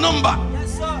their number.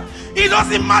 Yes, sir. It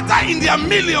doesn't matter in their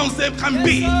millions they can Yes,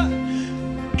 be. sir.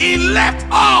 He left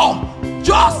all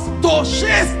just to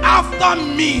chase after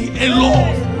me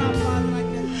alone.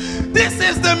 This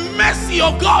is the mercy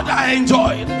of God I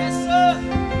enjoyed. Yes, sir.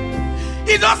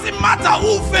 It doesn't matter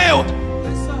who failed.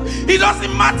 Yes, sir. It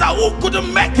doesn't matter who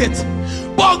couldn't make it.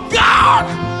 But God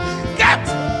kept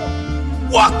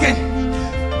walking,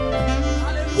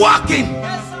 walking,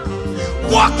 Yes, sir.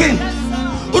 walking, Yes, sir.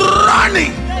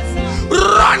 running, Yes, sir.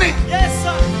 running. Yes,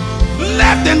 sir.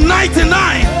 Left the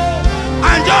 99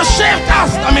 and just chased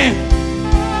after me.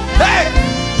 Hey,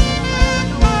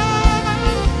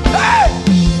 hey.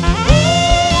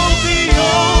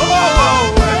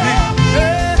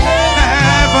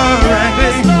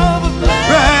 Never-ending,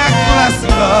 reckless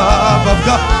love of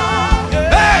God.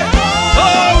 Hey,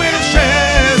 oh, it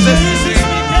chases me.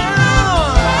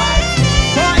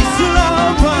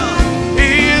 He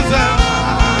is a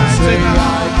I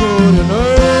couldn't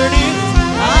earn it.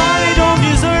 I don't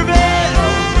deserve it.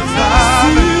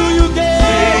 Still you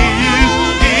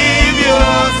give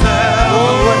yourself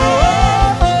away.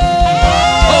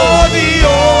 Oh, the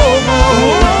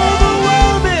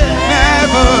overwhelming,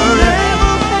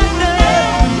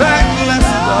 never-ending, reckless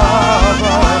love of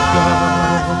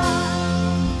God.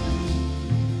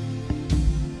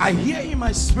 I hear in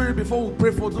my spirit before we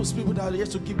pray for those people that are yet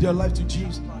to give their life to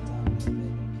Jesus.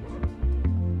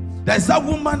 There's that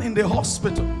woman in the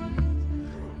hospital.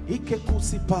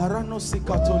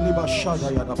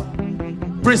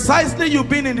 Precisely, you've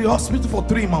been in the hospital for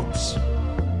 3 months.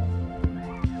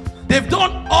 They've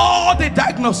done all the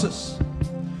diagnosis.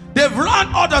 They've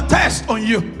run all the tests on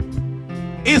you.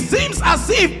 It seems as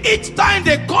if each time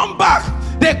they come back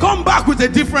with a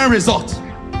different result.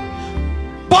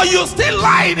 But you're still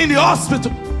lying in the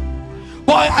hospital.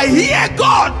 But I hear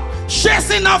God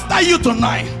chasing after you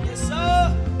tonight. Yes, sir.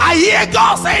 I hear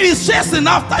God saying He's chasing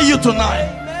after you tonight.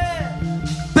 Amen.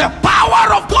 The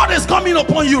power of God is coming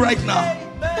upon you right now.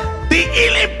 Amen. The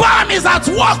healing balm is at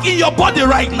work in your body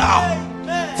right now.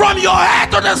 Amen. From your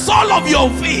head to the sole of your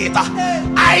feet,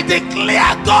 I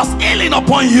declare God's healing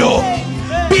upon you.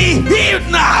 Amen. Be healed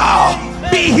now.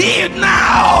 Amen. Be healed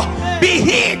now. Amen. Be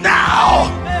healed now.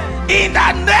 Amen. In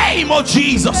the name of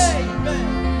Jesus. Amen.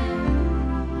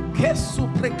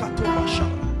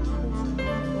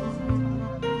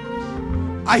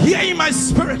 I hear in my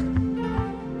spirit,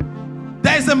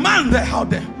 there is a man there out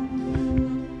there.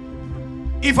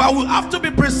 If I will have to be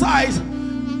precise,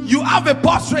 you have a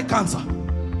prostate cancer.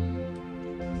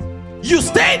 You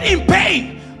stayed in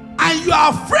pain and you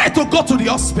are afraid to go to the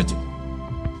hospital.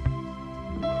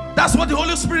 That's what the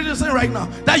Holy Spirit is saying right now,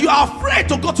 that you are afraid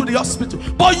to go to the hospital.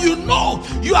 But you know,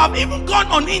 you have even gone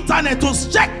on internet to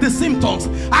check the symptoms,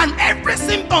 and every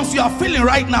symptoms you are feeling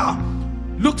right now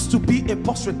looks to be a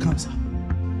prostate cancer.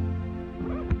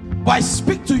 But I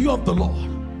speak to you of the Lord.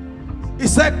 He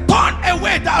said, turn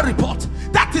away that report.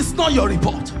 That is not your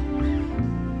report.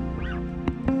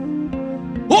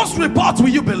 Whose report will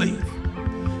you believe?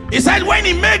 He said, when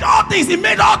he made all things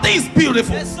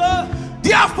beautiful. Yes, sir.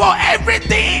 Therefore,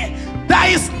 everything that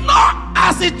is not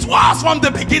as it was from the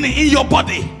beginning in your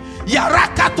body,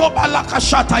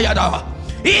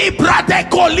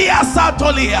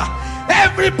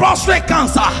 every prostate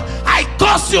cancer, I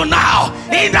curse you now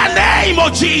in the name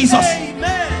of Jesus.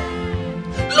 Amen.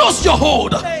 Lose your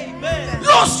hold. Amen.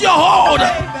 Lose your hold.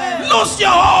 Amen. Lose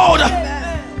your hold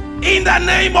Amen. in the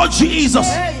name of Jesus.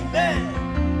 Amen.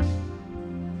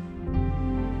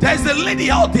 There's a lady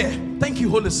out there. Thank you,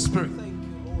 Holy Spirit.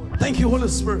 Thank you, Holy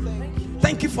Spirit.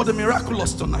 Thank you for the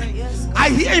miraculous tonight. I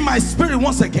hear in my spirit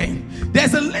once again.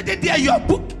 There's a lady there. You have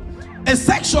booked a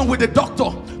section with the doctor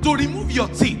to remove your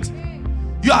teeth.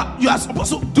 You are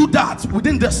supposed to do that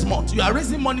within this month. You are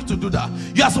raising money to do that.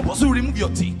 You are supposed to remove your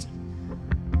teeth.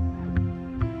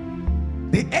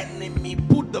 The enemy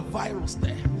put the virus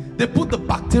there. They put the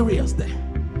bacteria there.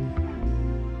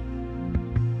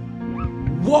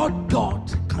 What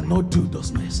God cannot do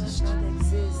does not exist.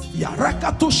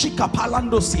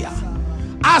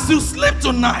 As you sleep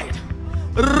tonight,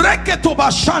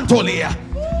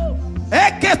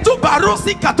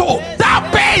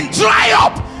 that pain dry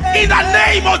up in the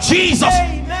name of Jesus.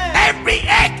 Amen. Every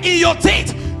ache in your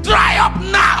teeth, dry up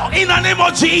now in the name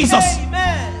of Jesus.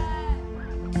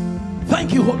 Amen.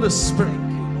 Thank you, Holy Spirit.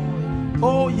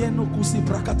 Oh, Yenokusi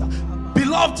Prakata.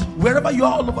 Beloved, wherever you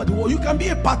are all over the world, you can be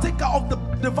a partaker of the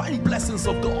divine blessings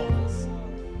of God.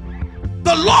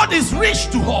 The Lord is rich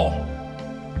to all.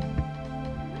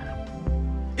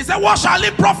 He said, what shall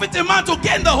it profit a man to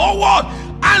gain the whole world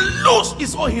and lose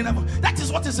his own in heaven? That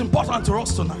is what is important to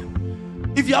us tonight.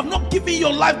 If you have not given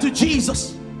your life to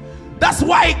Jesus, that's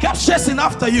why he kept chasing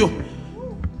after you.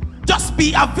 Just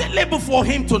be available for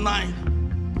him tonight.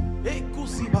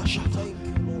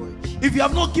 If you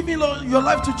have not given your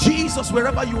life to Jesus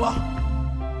wherever you are,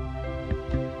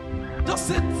 just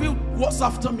say, what's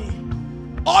after me?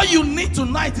 All you need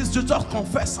tonight is to just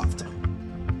confess after.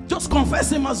 Just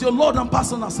confess him as your Lord and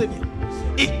personal Savior.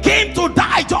 He came to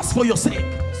die just for your sake.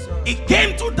 He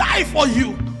came to die for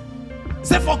you.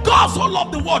 Say, for God so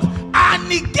loved the world,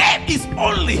 and he gave his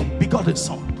only begotten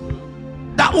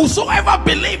Son, that whosoever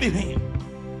believe in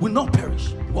him will not perish,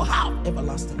 will have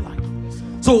everlasting life.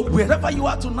 So wherever you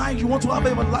are tonight, you want to have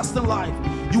everlasting life.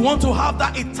 You want to have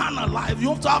that eternal life. You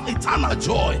want to have eternal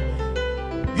joy.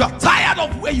 You are tired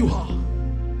of where you are.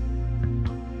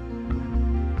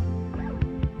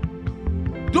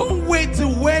 Don't wait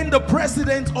till when the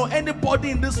president or anybody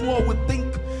in this world would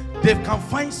think they can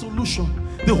find solution.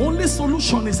 The only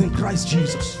solution is in Christ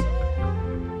Jesus.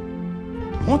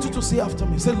 I want you to say after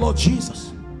me. Say, Lord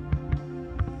Jesus,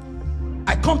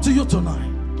 I come to you tonight.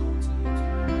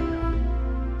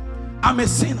 I'm a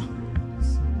sinner,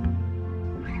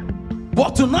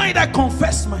 but tonight I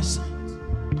confess my sins.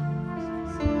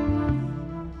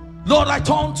 Lord, I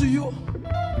turn to you,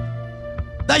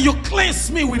 that you cleanse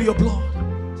me with your blood,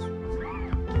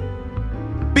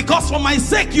 because for my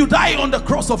sake you died on the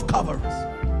cross of Calvary.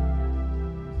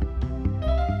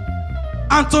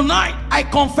 And tonight I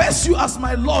confess you as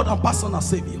my Lord and personal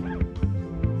Savior.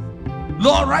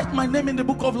 Lord, write my name in the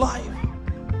book of life.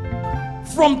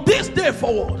 From this day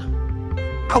forward,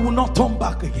 I will not turn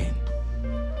back again.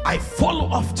 I follow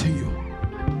after you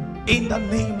in the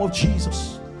name of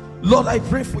Jesus. Lord, I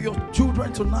pray for your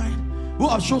children tonight who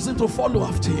have chosen to follow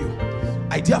after you.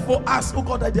 I therefore ask, oh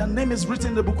God, that their name is written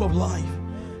in the book of life.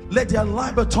 Let their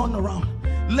life be turned around.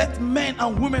 Let men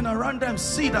and women around them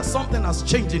see that something has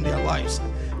changed in their lives.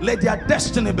 Let their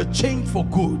destiny be changed for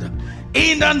good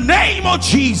in the name of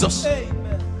Jesus.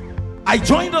 Amen. I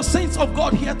join the saints of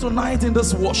God here tonight in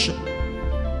this worship.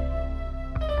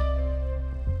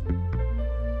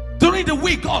 During the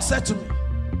week, God said to me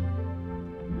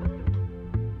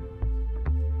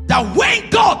that when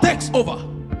God takes over,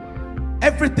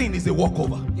 everything is a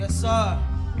walkover. Yes, sir.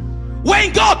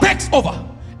 When God takes over,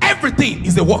 everything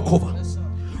is a walkover. Yes, sir.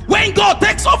 When God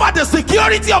takes over the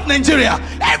security of Nigeria,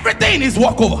 everything is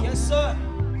walkover. Yes, sir.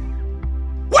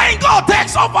 When God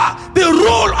takes over the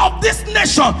rule of this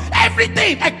nation,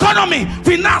 everything, economy,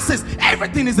 finances,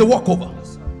 everything is a walkover.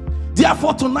 Yes, sir.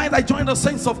 Therefore, tonight I join the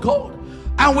saints of God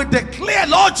and we declare,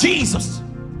 Lord Jesus,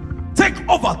 take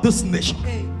over this nation.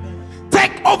 Amen.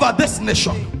 Take over this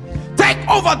nation. Amen. Take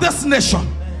over this nation.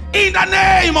 In the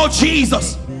name of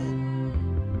Jesus.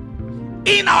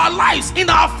 In our lives, in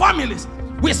our families,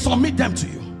 we submit them to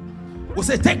you. We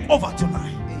say, take over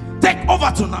tonight. Take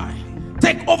over tonight.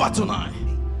 Take over tonight.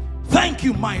 Thank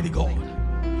you, mighty God.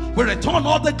 We return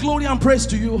all the glory and praise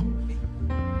to you.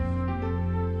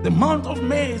 The month of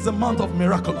May is the month of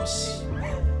miraculous.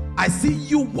 I see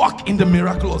you walk in the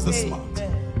miraculous this month.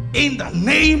 In the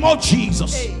name of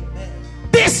Jesus. Amen.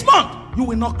 This month you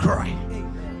will not cry.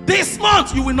 Amen. This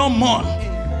month you will not mourn.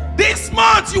 Amen. This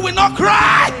month you will not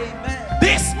cry. Amen.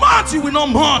 This month you will not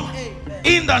mourn. Amen.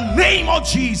 In the name of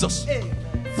Jesus. Amen.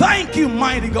 Thank you,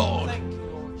 mighty God. Thank you,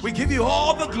 Lord. We give you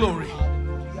all the glory.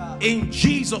 Hallelujah. In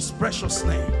Jesus' precious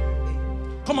name.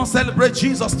 Come on, celebrate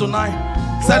Jesus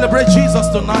tonight. Celebrate Jesus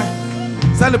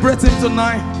tonight. Celebrate him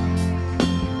tonight.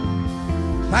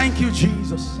 Thank you,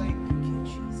 Jesus. Thank you,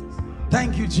 Jesus.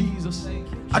 Thank you, Jesus. Thank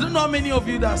you. I don't know how many of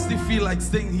you that still feel like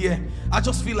staying here. I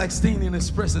just feel like staying in his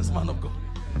presence, man of God.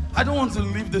 I don't want to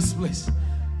leave this place,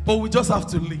 but we just have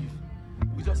to leave.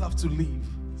 We just have to leave.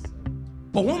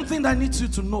 But one thing I need you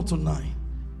to know tonight,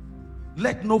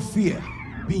 let no fear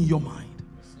be in your mind.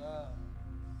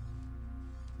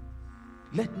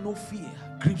 Let no fear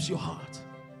grips your heart.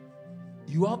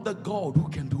 You have the God who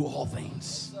can do all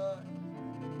things.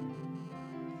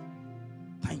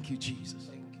 Thank you, Jesus.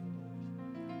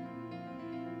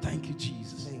 Thank you,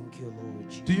 Jesus. Thank you,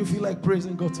 Lord. Do you feel like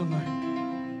praising God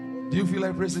tonight? Do you feel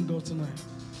like praising God tonight?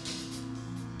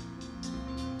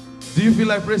 Do you feel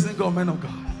like praising God, man of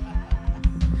God?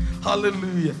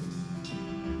 Hallelujah.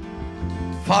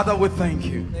 Father, we thank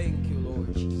you. Thank you,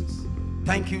 Lord Jesus.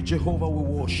 Thank you, Jehovah, we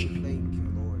worship. Thank you,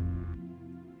 Lord.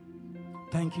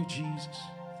 Thank you, Jesus.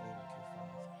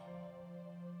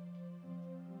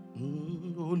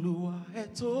 Olúwa ẹ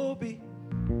tóbi,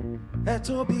 ẹ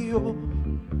tóbi o,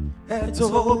 ẹ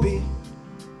tóbi.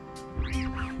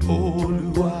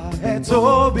 Olúwa ẹ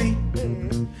tóbi,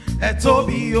 ẹ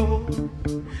tóbi o,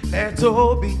 ẹ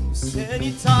tóbi.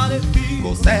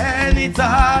 Kò sẹ́ni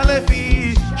tá lè fi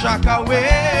ṣàkàwé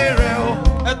rẹ̀ o.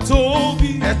 Ẹ tóbi,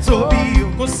 ẹ tóbi o.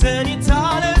 kò sẹ́ni tá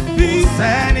lè fi. Kò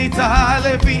sẹ́ni tá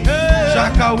lè fi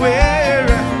ṣàkàwé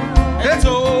rẹ̀. Ẹ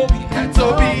tóbi, ẹ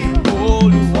tóbi.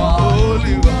 Olúwa,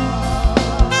 Olúwa.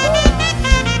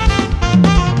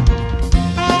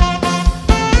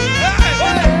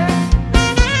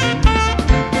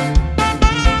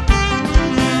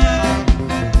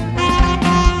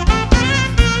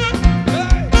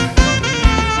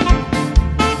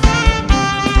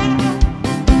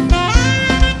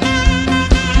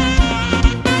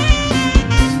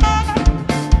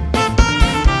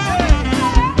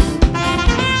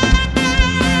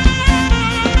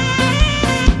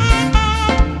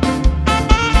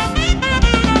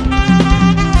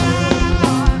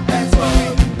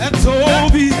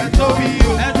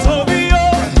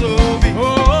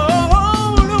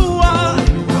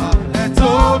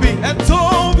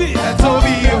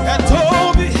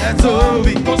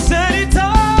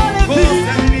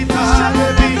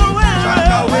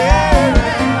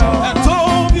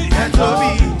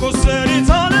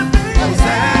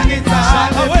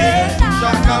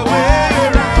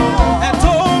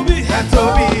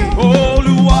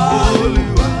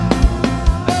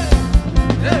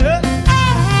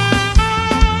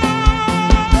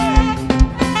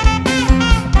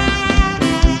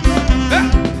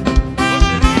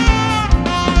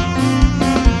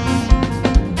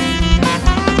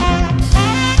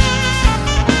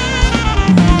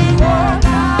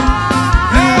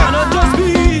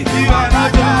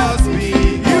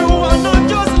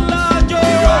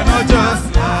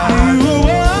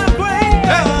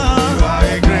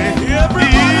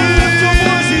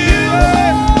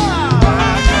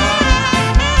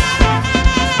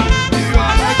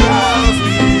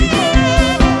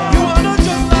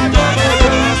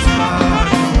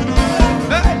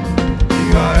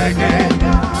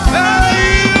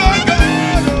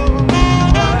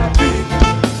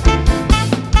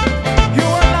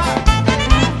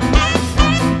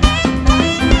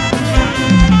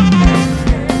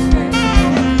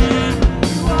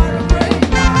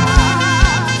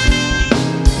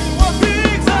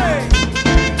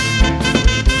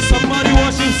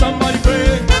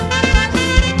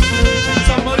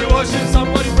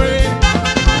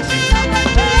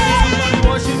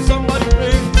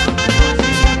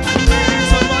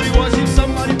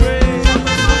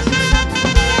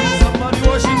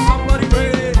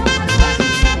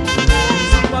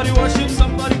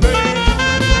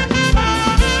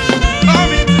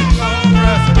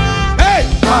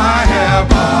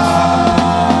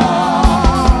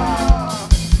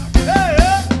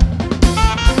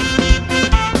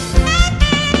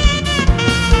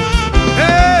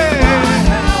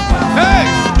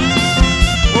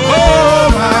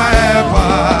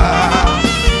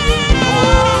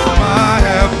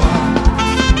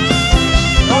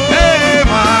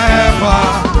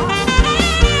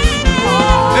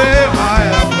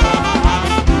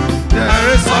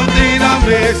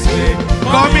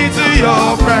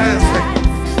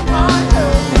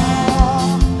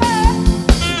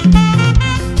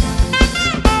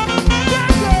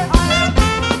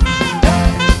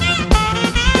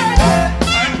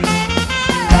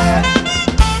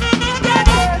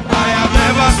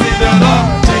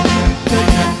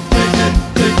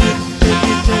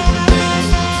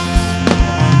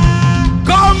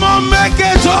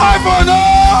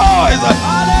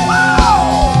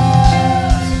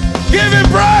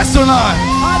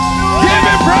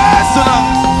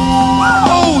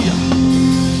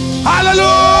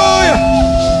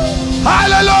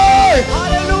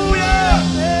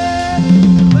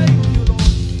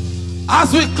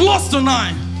 As we close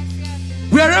tonight,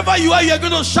 wherever you are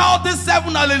going to shout this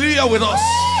 7 hallelujah with us.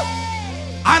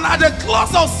 And at the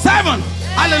close of 7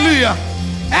 hallelujah,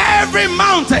 every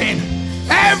mountain,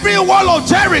 every wall of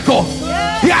Jericho,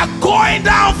 they are going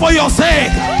down for your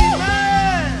sake.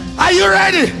 Are you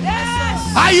ready?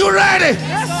 Are you ready?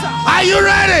 Are you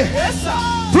ready?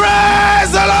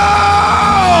 Praise the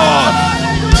Lord!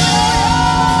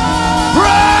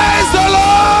 Praise the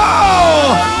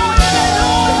Lord!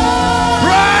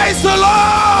 Praise the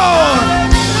Lord!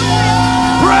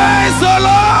 Praise the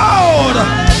Lord!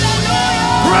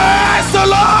 Praise the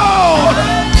Lord!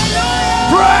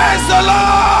 Praise the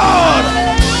Lord.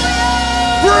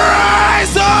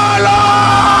 Praise the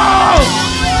Lord.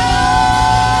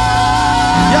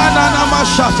 Yanana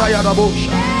mashata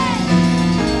yarabosha.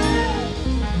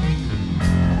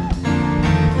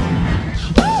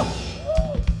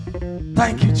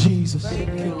 Thank you, Jesus.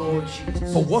 Thank you, Lord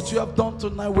Jesus. For what you have done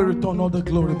tonight, we return all the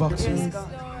glory back to you.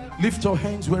 Lift your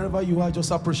hands wherever you are.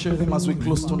 Just appreciate Him as we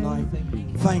close tonight.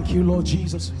 Thank you, Lord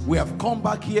Jesus. We have come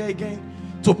back here again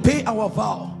to pay our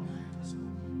vow.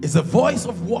 It's a voice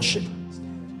of worship.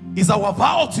 It's our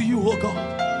vow to you, oh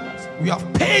God. We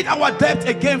have paid our debt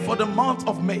again for the month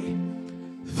of May.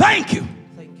 Thank you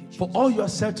for all you are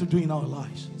said to do in our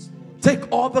lives.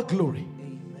 Take all the glory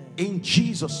in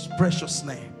Jesus' precious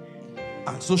name.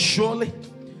 And so surely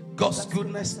God's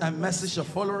goodness and mercy shall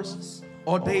follow us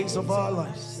all days of our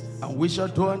lives, and we shall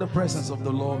dwell in the presence of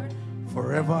the Lord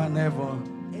forever and ever.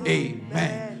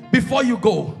 Amen. Before you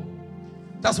go,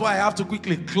 that's why I have to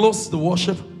quickly close the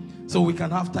worship so we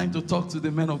can have time to talk to the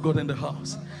men of God in the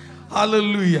house.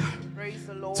 Hallelujah. Praise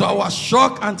the Lord. To our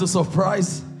shock and to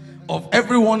surprise of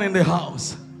everyone in the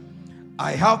house,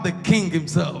 I have the King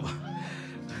himself,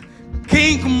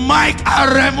 King Mike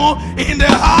Aremu, in the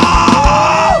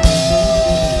house.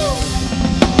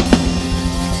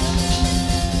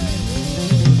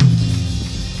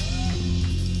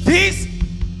 This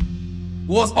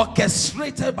was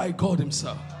orchestrated by God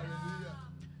himself.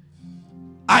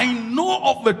 I know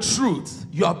of the truth.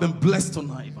 You have been blessed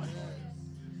tonight.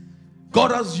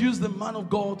 God has used the man of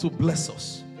God to bless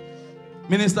us.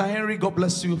 Minister Henry, God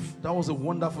bless you. That was a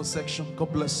wonderful section.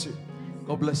 God bless you.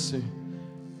 God bless you.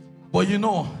 But you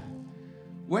know,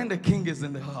 when the King is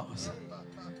in the house,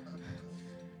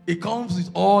 it comes with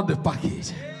all the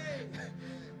package.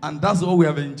 And that's what we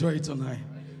have enjoyed tonight.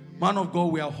 Man of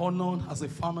God, we are honored as a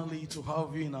family to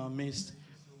have you in our midst.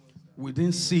 We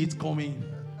didn't see it coming,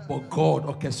 but God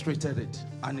orchestrated it,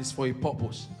 and it's for a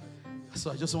purpose.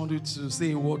 So I just want you to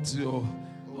say a word to your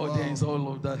audience,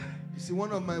 all of that. You see,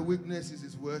 one of my weaknesses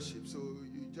is worship, so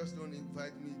you just don't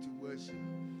invite me to worship.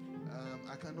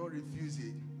 I cannot refuse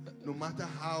it, no matter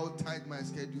how tight my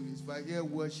schedule is. If I hear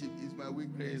worship, it's my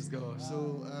weakness. Praise God.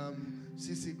 So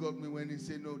Sissy got me when he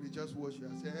said, no, they just worship.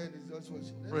 I said, hey, they just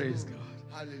worship. Praise God.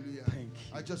 Hallelujah. Thank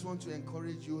you. I just want to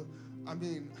encourage you. I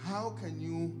mean, how can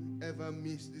you ever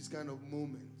miss this kind of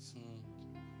moments?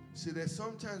 See, there's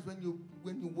sometimes when you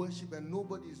worship and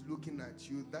nobody is looking at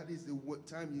you, that is the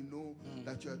time you know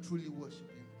that you are truly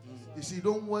worshiping. You see,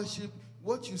 don't worship.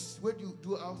 What you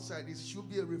do outside, it should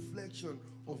be a reflection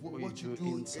of what you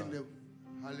do inside. In the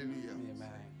hallelujah. Amen.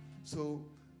 So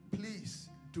please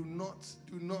do not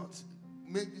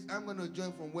make this. I'm going to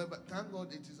join from where, but thank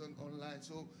God it is online.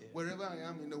 So wherever I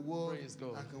am in the world,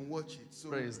 I can watch it. So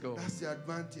that's the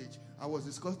advantage. I was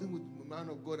discussing with the man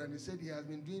of God, and he said he has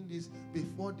been doing this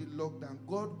before the lockdown.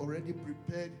 God already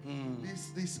prepared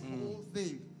this whole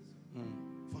thing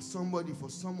for somebody, for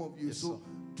some of you. Yes, so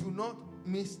do not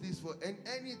miss this for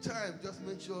any time. Just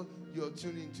make sure you're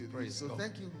tuning into this. So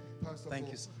thank you, Pastor,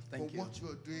 for what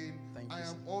you're doing. I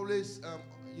am always,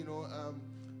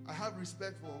 I have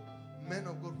respect for men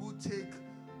of God who take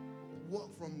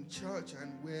work from church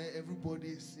and where everybody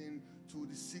is seen to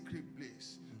the secret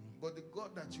place. But the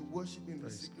God that you worship in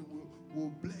the secret will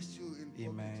bless you in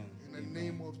the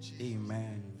name of Jesus.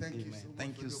 Amen. Thank you so much.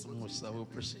 Thank you so much, sir. We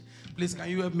appreciate it. Please, can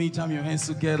you help me jam your hands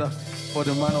together for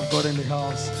the man of God in the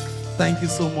house? Thank you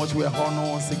so much. We are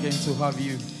honored once again to have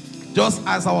you. Just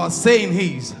as our saying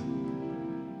is,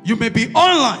 you may be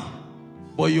online,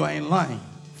 but you are in line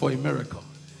for a miracle.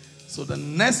 So the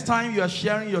next time you are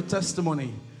sharing your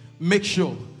testimony, make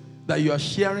sure that you are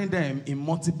sharing them in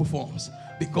multiple forms,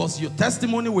 because your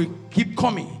testimony will keep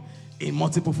coming in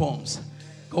multiple forms.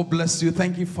 God bless you.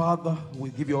 Thank you, Father. We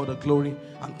give you all the glory.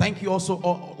 And thank you also,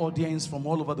 all audience from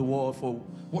all over the world, for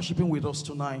worshiping with us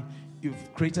tonight.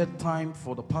 You've created time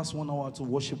for the past 1 hour to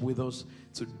worship with us,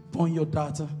 to burn your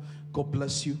data. God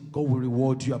bless you. God will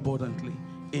reward you abundantly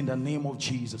in the name of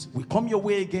Jesus. We come your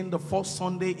way again the first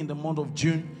Sunday in the month of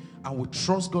June, and we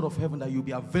trust God of heaven that you'll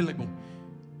be available.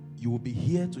 You will be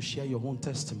here to share your own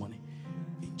testimony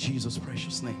in Jesus'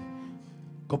 precious name.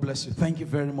 God bless you. Thank you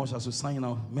very much as we sign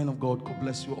out. Men of God, God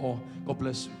bless you all. God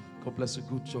bless you. God bless you.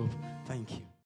 Good job. Thank you.